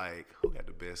out, like, who got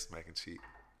the best mac and cheese?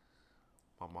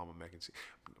 My mama mac and cheese.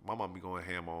 My mama be going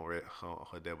ham on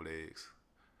her deviled eggs.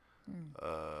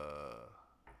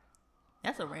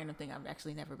 That's a random thing I've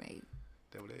actually never made.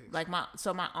 Deviled eggs. Like my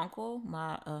uncle,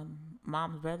 my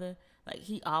mom's brother, like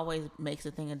he always makes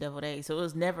a thing of deviled eggs. So it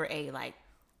was never like,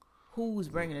 who's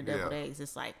bringing the deviled eggs?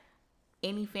 It's like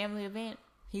any family event,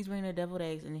 he's bringing the deviled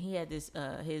eggs, and he had this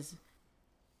his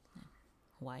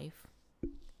wife.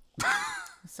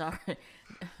 Sorry.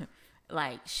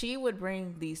 Like, she would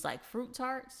bring these, like, fruit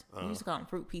tarts. We used to call them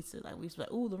fruit pizza. Like, we used to be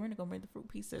like, ooh, Lorena gonna bring the fruit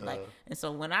pizza. Like, and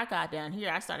so when I got down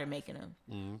here, I started making them.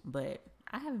 Mm-hmm. But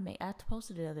I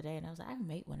posted it the other day, and I was like, I haven't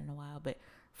made one in a while. But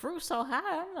fruit's so high,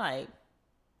 I'm like,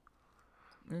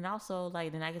 and also,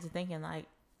 like, then I get to thinking, like,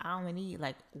 I only need,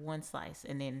 like, one slice.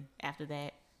 And then after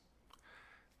that,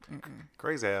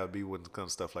 crazy how it be when it comes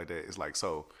to stuff like that. It's like,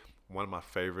 so one of my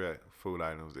favorite food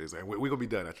items is, and we're gonna be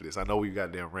done after this. I know we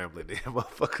got damn rambling there,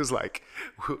 motherfuckers. Like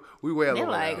we way They're along.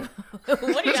 like, Now.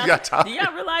 what do y'all? Do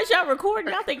y'all realize y'all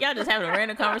recording? Y'all think y'all just having a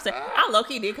random conversation? I low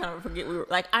key did kind of forget we were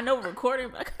like, I know we're recording,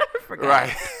 but I kind of forgot.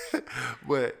 Right.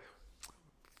 But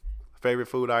favorite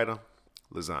food item,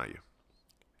 lasagna.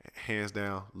 Hands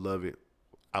down, love it.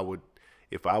 I would,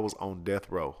 if I was on death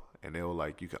row and they were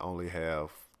like, you can only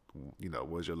have,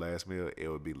 what's your last meal? It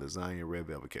would be lasagna, red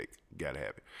velvet cake. Gotta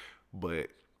have it. But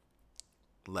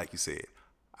like you said,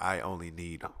 I only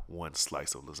need one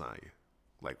slice of lasagna,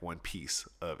 like one piece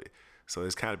of it. So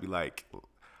it's kind of be like,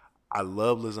 I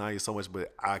love lasagna so much,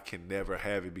 but I can never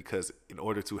have it because in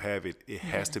order to have it, it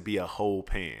has to be a whole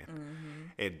pan. Mm-hmm.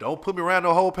 And don't put me around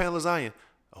no whole pan lasagna.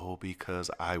 Oh,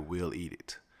 because I will eat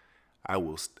it.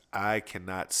 I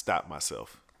cannot stop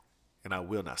myself, and I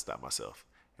will not stop myself.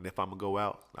 And if I'm gonna go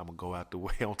out, I'm gonna go out the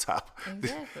way on top.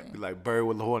 Exactly. Be like bird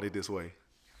with the horn this way.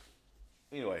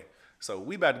 Anyway, so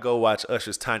we about to go watch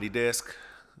Usher's Tiny Desk.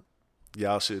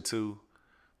 Y'all should too.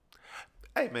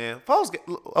 Hey man, folks.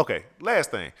 Okay,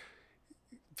 last thing.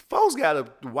 Folks gotta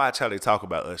watch how they talk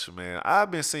about Usher, man.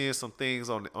 I've been seeing some things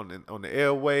on the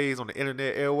airways, on the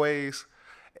internet airways,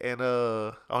 and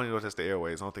I don't even know if that's the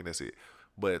airways. I don't think that's it,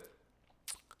 but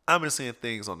I've been seeing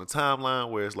things on the timeline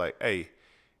where it's like, hey,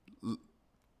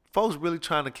 folks really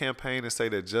trying to campaign and say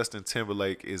that Justin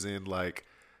Timberlake is in like,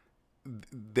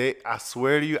 I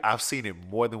swear to you, I've seen it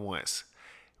more than once.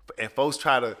 And folks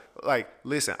try to, like,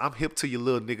 listen, I'm hip to your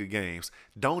little nigga games.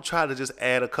 Don't try to just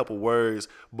add a couple words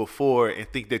before and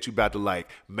think that you about to, like,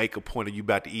 make a point of you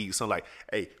about to eat. So, like,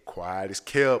 hey, quiet as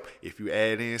kept. If you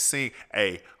add in sing,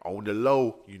 hey, on the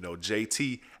low,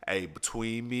 JT, hey,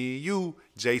 between me and you,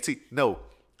 JT. No,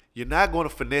 you're not going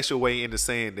to finesse your way into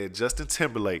saying that Justin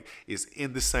Timberlake is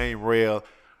in the same rail,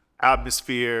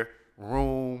 atmosphere,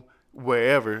 room,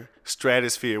 wherever,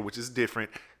 stratosphere, which is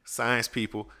different, science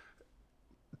people,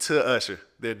 to Usher.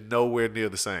 They're nowhere near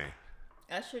the same.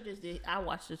 Usher just did. I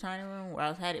watched the Tiny Room where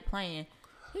I had it playing.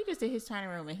 He just did his Tiny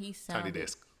Room and he sounded. Tiny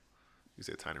Desk. You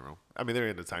said Tiny Room. I mean, they're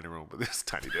in the Tiny Room, but this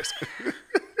Tiny Desk.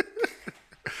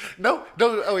 No.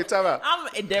 Oh wait, time out.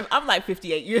 I'm like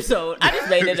 58 years old. I just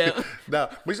made it up. No,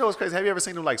 but you know what's crazy? Have you ever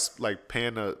seen them like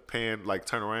pan like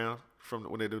turn around from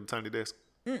when they do the Tiny Desk?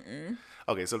 Mm-mm.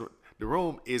 Okay, so the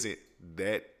room isn't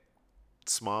that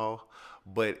small,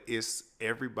 but it's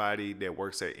everybody that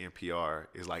works at NPR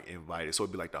is like invited, so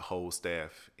it'd be like the whole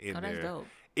staff in there. That's dope.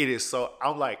 It is so.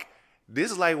 I'm like,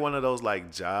 this is like one of those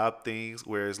like job things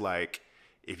where it's like,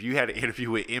 if you had an interview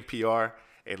with NPR.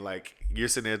 And like you're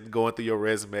sitting there going through your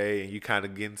resume and you kind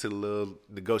of get into the little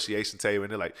negotiation table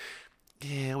and they're like,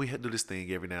 yeah, we do this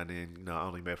thing every now and then. I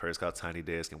only met her. It's called Tiny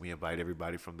Desk, and we invite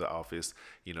everybody from the office,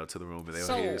 to the room, and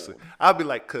they'll hear. So I'll be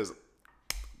like, cause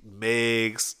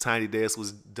Meg's Tiny Desk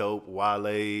was dope.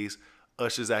 Wale's,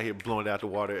 Usher's out here blowing it out the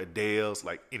water. Adele's,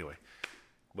 like, anyway.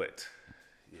 But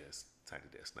yes, Tiny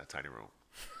Desk, not Tiny Room.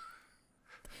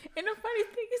 And the funny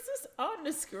thing is, it's on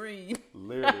the screen.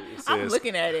 Literally, it says, I'm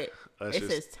looking at it. Usher's. It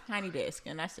says Tiny Desk,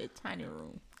 and I said Tiny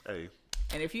Room. Hey.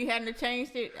 And if you hadn't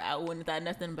changed it, I wouldn't have thought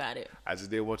nothing about it. I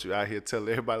just didn't want you out here telling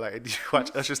everybody, like, did you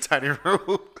watch Usher's Tiny Room?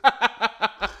 What?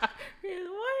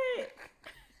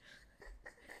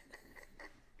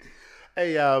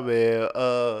 Hey, y'all, man.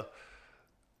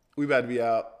 We about to be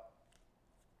out.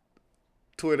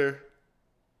 Twitter,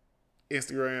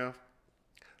 Instagram.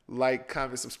 Like,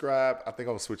 comment, subscribe. I think I'm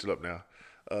going to switch it up now.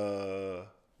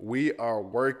 We are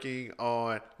working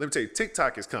on, let me tell you,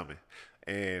 TikTok is coming.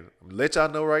 And let y'all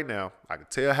know right now, I can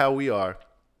tell how we are.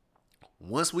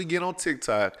 Once we get on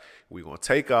TikTok, we're going to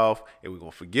take off and we're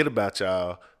going to forget about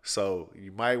y'all. So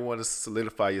you might want to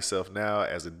solidify yourself now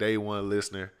as a day one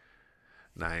listener.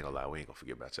 Nah, I ain't going to lie. We ain't going to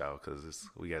forget about y'all because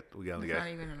we only got. It's not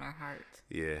even in our hearts.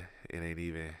 Yeah, it ain't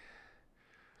even.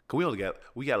 Cause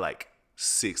we got like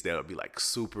 6 that'll be like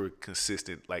super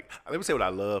consistent. Like, let me say what I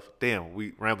love. Damn,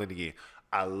 we rambling again.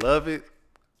 I love it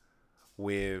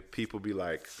when people be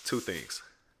like, 2 things.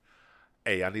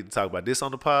 Hey, I need to talk about this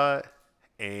on the pod.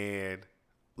 And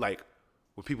like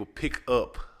when people pick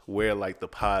up where like the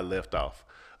pod left off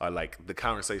or like the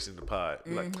conversation in the pod.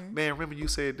 Mm-hmm. Like, man, remember you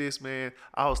said this, man?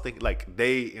 I was thinking like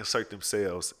they insert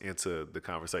themselves into the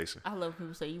conversation. I love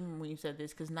people say, you remember when you said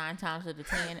this? Because 9 times out of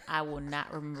 10, I will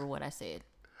not remember what I said.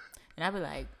 And I'll be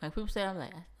like people say, I'm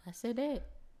like, I said that.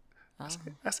 I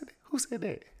said that. Who said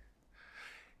that?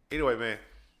 Anyway, man,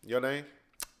 your name?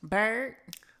 Bird.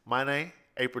 My name?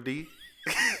 April D.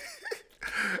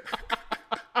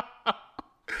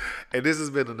 And this has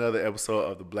been another episode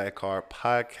of the Black Card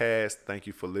Podcast. Thank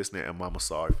you for listening, and Mama,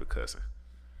 sorry for cussing.